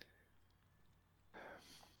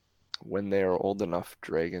 When they are old enough,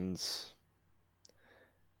 dragons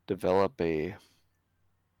develop a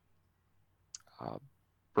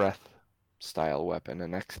breath style weapon,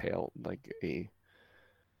 an exhale, like a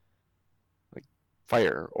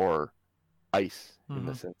fire or ice in Mm-hmm.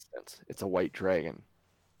 this instance. It's a white dragon.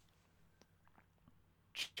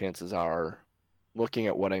 Chances are, looking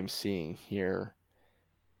at what I'm seeing here,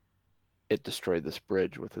 it destroyed this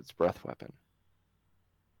bridge with its breath weapon.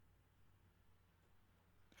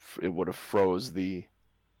 It would have froze the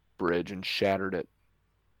bridge and shattered it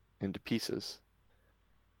into pieces.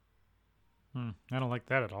 I don't like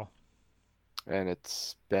that at all. And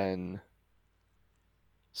it's been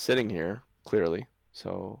sitting here, clearly,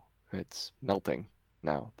 so it's melting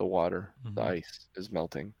now. The water, the Mm-hmm. ice is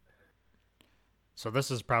melting. So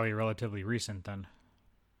this is probably relatively recent then,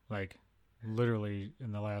 like literally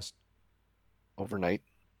in the last. Overnight.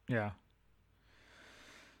 Yeah,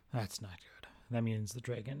 that's not good. That means the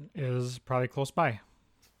dragon is probably close by.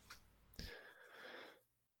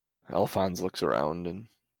 Alphonse looks around and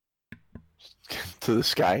to the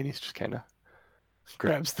sky, and he's just kind of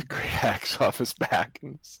grabs the great axe off his back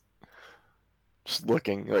and just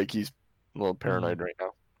looking like he's a little paranoid right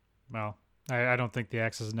now. Well, I don't think the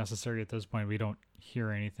axe is necessary at this point. We don't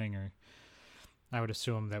hear anything, or I would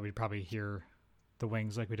assume that we'd probably hear the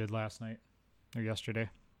wings like we did last night or yesterday.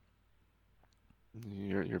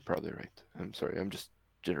 You're probably right. I'm sorry. I'm just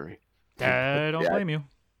jittery. I don't blame you.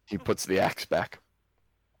 He puts the axe back.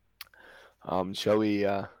 Shall we?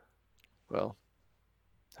 Well,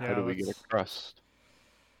 how do we get across?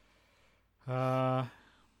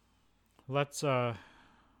 Let's Well,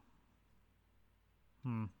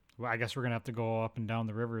 I guess we're gonna have to go up and down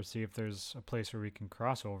the river to see if there's a place where we can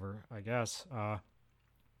cross over. I guess.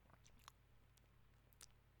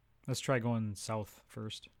 Let's try going south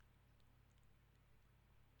first.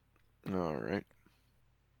 All right.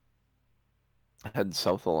 Head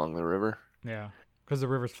south along the river. Yeah, because the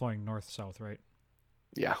river's flowing north south, right?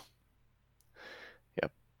 Yeah.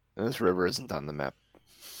 Yep. And this river isn't on the map.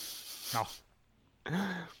 No.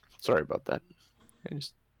 Sorry about that.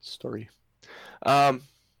 Just story. How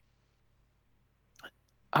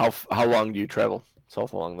long do you travel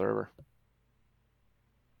south along the river?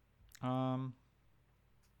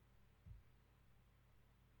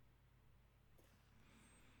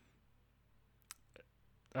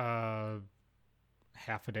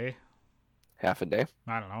 Half a day. Half a day.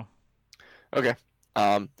 I don't know. Okay.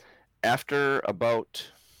 After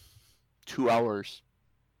about 2 hours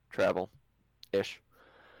travel ish,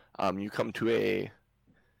 you come to a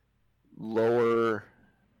lower,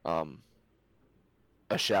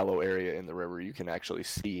 a shallow area in the river. You can actually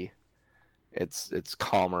see it's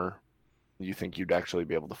calmer. You think you'd actually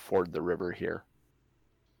be able to ford the river here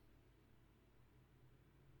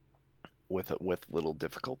with little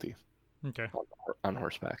difficulty. Okay. On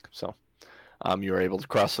horseback. So, you are able to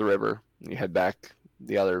cross the river. You head back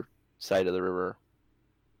the other side of the river,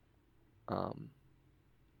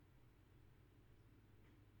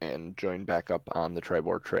 and join back up on the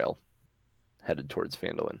Tribord Trail, headed towards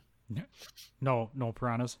Phandalin. No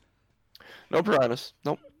piranhas. No piranhas.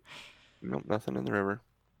 Nope. Nope. Nothing in the river.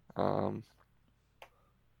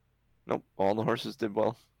 Nope. All the horses did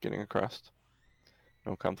well getting across.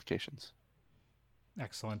 No complications.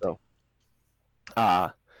 Excellent. So,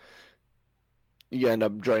 you end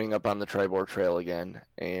up joining up on the Tribord Trail again,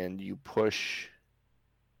 and you push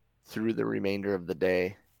through the remainder of the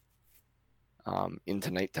day,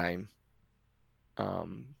 into nighttime,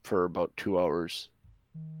 for about 2 hours,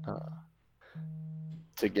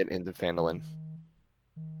 to get into Phandalin.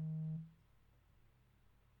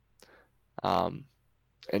 And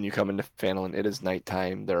you come into Phandalin. It is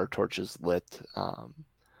nighttime. There are torches lit.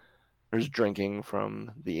 There's drinking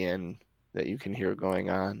from the inn that you can hear going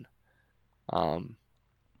on.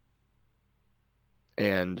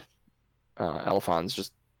 And Alphonse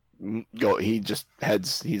just he just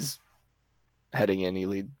heads. He's heading in.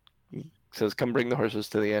 He says, "Come bring the horses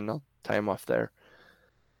to the inn. I'll tie them off there.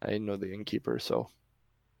 I know the innkeeper, so."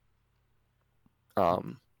 All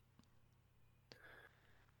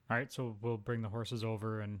right, so we'll bring the horses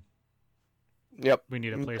over, and Yep. we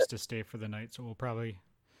need a place to stay for the night, so we'll probably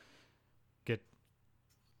get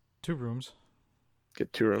 2 rooms.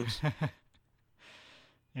 Get 2 rooms.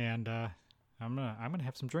 And I'm gonna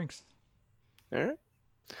have some drinks. All right.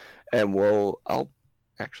 And I'll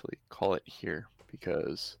actually call it here,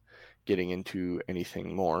 because getting into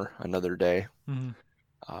anything more another day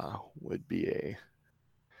would be a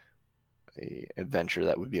adventure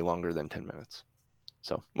that would be longer than 10 minutes.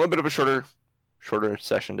 So a little bit of a shorter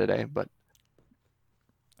session today, but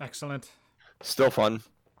excellent. Still fun.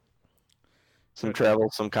 Some Good. travel,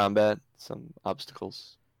 some combat, some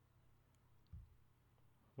obstacles.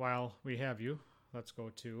 While we have you, let's go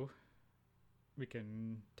to. We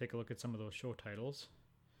can take a look at some of those show titles.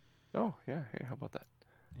 Oh, yeah. Hey, how about that?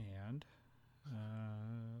 And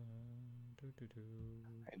Doo-doo-doo.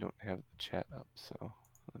 I don't have the chat up, so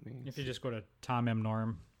let me. If you just go to Tom M.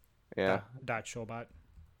 Norm Yeah. dot Showbot.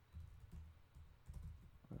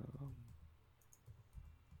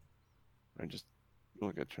 I just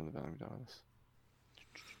look at turn the volume down on this.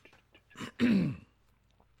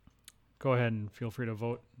 Go ahead and feel free to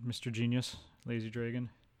vote, Mr. Genius, Lazy Dragon.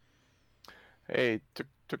 Hey,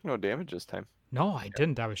 took no damage this time. No, I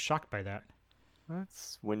didn't. I was shocked by that.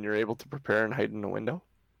 That's when you're able to prepare and hide in a window.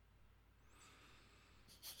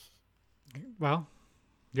 Well,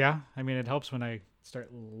 yeah. I mean, it helps when I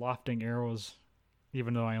start lofting arrows,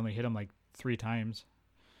 even though I only hit them like 3 times.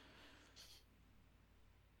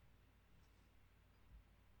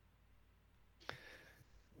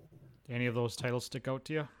 Do any of those titles stick out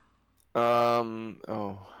to you?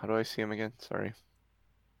 Oh, how do I see him again? Sorry.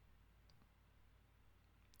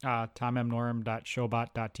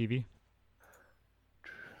 TomMNorm.showbot.tv.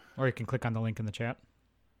 Or you can click on the link in the chat.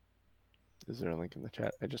 Is there a link in the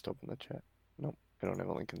chat? I just opened the chat. Nope, I don't have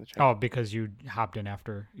a link in the chat. Oh, because you hopped in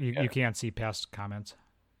after. Yeah. You can't see past comments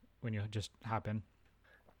when you just hop in.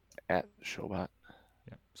 At Showbot.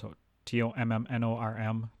 Yeah. So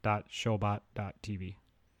TOMMNORM.showbot.tv.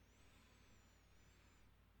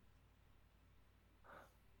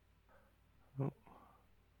 Oh.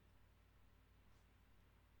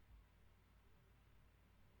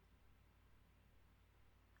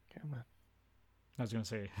 Come on. I was going to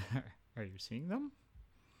say, are you seeing them?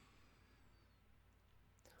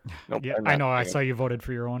 Nope. Yeah, I'm I not know. I seeing saw you voted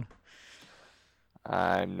for your own.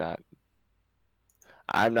 I'm not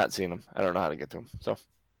seeing them. I don't know how to get to them. So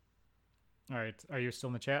All right. Are you still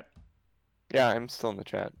in the chat? yeah, I'm still in the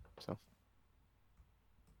chat. So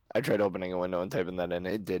I tried opening a window and typing that in.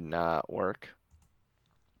 It did not work.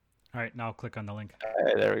 All right. Now click on the link.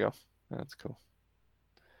 Hey, there we go. That's cool.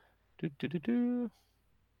 Do.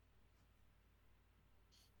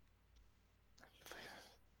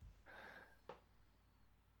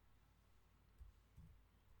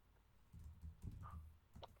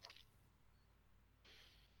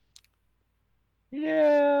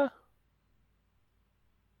 Yeah.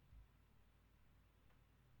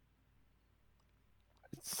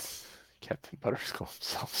 It's Captain Butterskull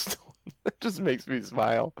himself still. It just makes me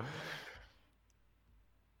smile.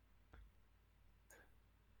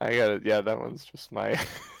 I got it. Yeah, that one's just my.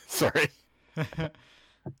 Sorry.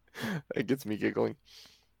 It gets me giggling.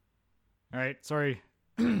 All right. Sorry,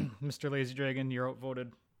 Mr. Lazy Dragon. You're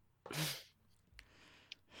outvoted.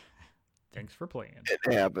 Thanks for playing.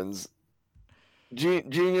 It happens.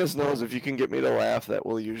 Genius knows if you can get me to laugh, that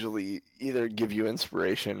will usually either give you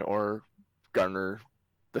inspiration or garner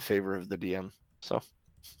the favor of the DM. So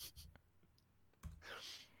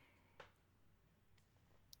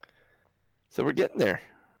we're getting there.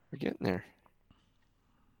 We're getting there.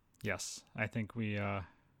 Yes, I think we. I'm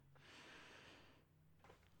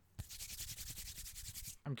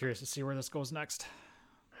curious to see where this goes next.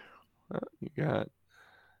 You got.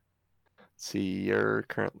 See, you're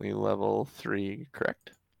currently level 3,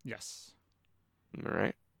 correct? Yes. All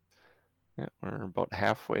right. Yeah, we're about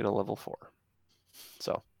halfway to level 4.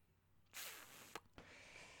 So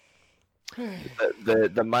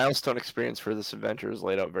the milestone experience for this adventure is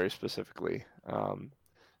laid out very specifically.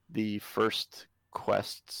 The first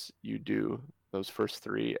quests you do, those first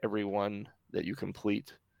 3, every one that you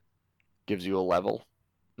complete gives you a level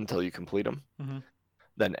until you complete them. Mm-hmm.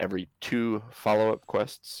 Then every 2 follow-up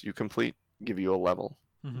quests you complete give you a level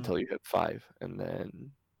until you hit 5, and then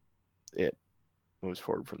it moves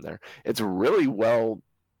forward from there. It's a really well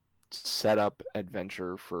set up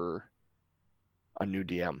adventure for a new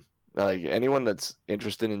DM. Like anyone that's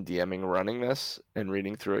interested in DMing running this and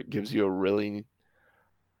reading through it gives you a really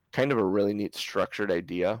neat structured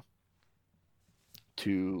idea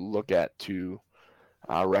to look at to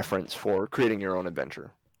reference for creating your own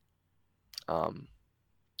adventure.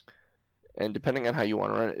 And depending on how you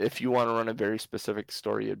want to run it, if you want to run a very specific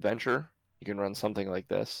story adventure, you can run something like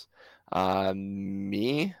this.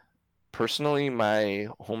 Me, personally, my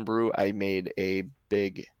homebrew, I made a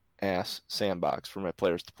big ass sandbox for my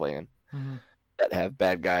players to play in that have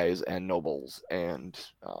bad guys and nobles and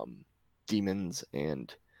demons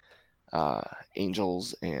and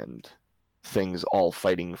angels and things all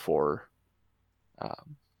fighting for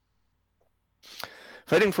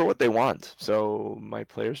what they want. So my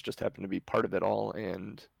players just happen to be part of it all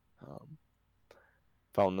and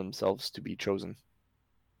found themselves to be chosen.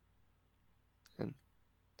 And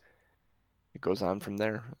it goes on from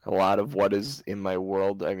there. A lot of what is in my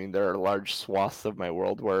world, I mean, there are large swaths of my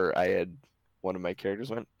world where I had one of my characters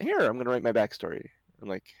went, here, I'm going to write my backstory. I'm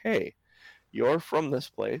like, hey, you're from this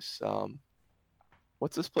place.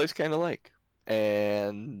 What's this place kind of like?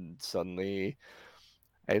 and suddenly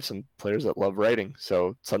I have some players that love writing.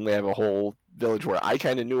 So suddenly I have a whole village where I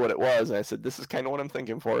kind of knew what it was, and I said, "This is kind of what I'm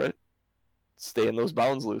thinking for it. Stay in those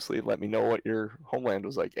bounds loosely. Let me know what your homeland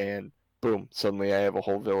was like." And boom, suddenly I have a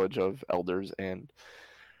whole village of elders and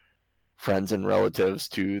friends and relatives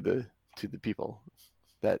to the people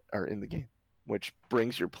that are in the game, which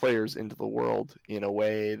brings your players into the world in a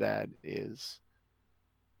way that is,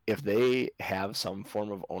 if they have some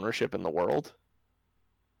form of ownership in the world,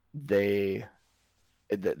 they're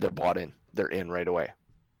bought in. They're in right away.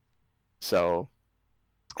 So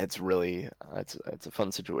it's really it's a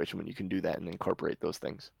fun situation when you can do that and incorporate those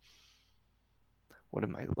things. What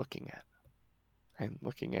am I looking at? I'm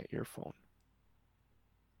looking at your phone.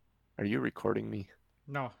 Are you recording me?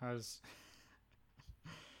 No, I was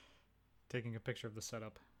taking a picture of the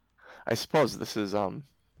setup. I suppose this is all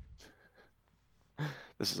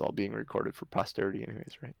being recorded for posterity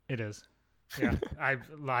anyways, right? It is. Yeah,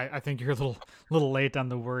 I think you're a little late on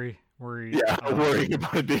the worry. Yeah, I'm worrying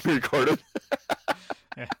about it being recorded.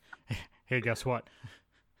 Hey, guess what?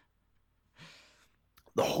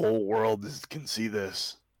 The whole world can see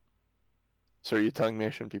this. So are you telling me I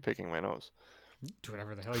shouldn't be picking my nose? Do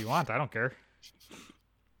whatever the hell you want. I don't care.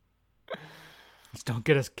 Just don't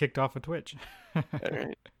get us kicked off of Twitch. All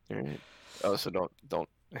right. Oh, so don't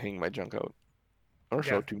hang my junk out or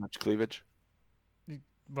show too much cleavage.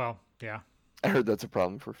 Well, yeah. I heard that's a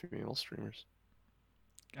problem for female streamers.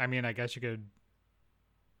 I mean, I guess you could.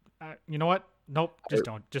 You know what? Nope. Just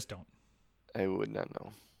don't. I would not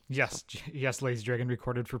know. Yes, yes, Lazy Dragon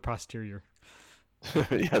recorded for posterior.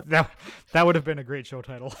 Yeah, that would have been a great show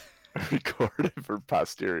title. Recorded for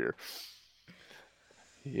posterior.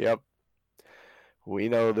 Yep. We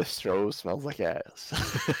know this show smells like ass.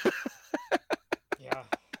 Yeah.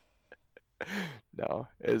 No,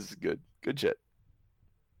 it's good. Good shit.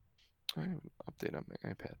 Update on my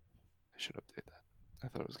iPad. I should update that. I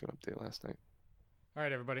thought it was going to update last night. All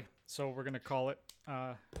right, everybody. So we're going to call it.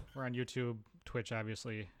 We're on YouTube, Twitch,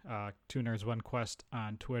 obviously. Two Nerds One Quest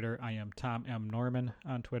on Twitter. I am Tom M. Norman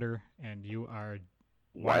on Twitter. And you are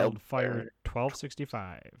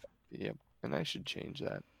Wildfire1265. Yep. And I should change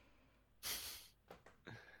that.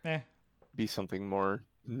 Be something more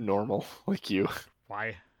normal like you.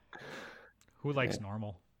 Why? Who likes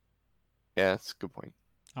normal? Yeah, that's a good point.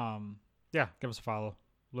 Yeah, give us a follow.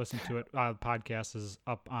 Listen to it. The podcast is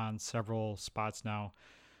up on several spots now.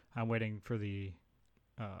 I'm waiting for the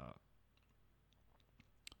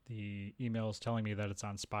emails telling me that it's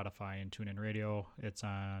on Spotify and TuneIn Radio. It's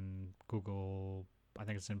on Google. I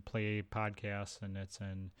think it's in Play Podcasts, and it's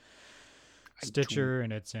in Stitcher,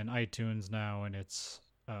 and it's in iTunes now, and it's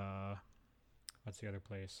what's the other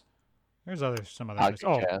place? There's some other place.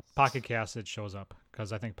 Oh, Pocket Cast. It shows up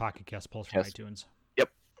because I think Pocket Cast pulls from iTunes. Yep.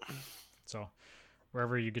 So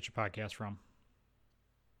wherever you get your podcast from.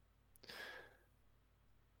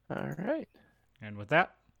 All right. And with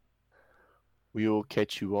that, we will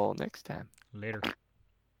catch you all next time. Later.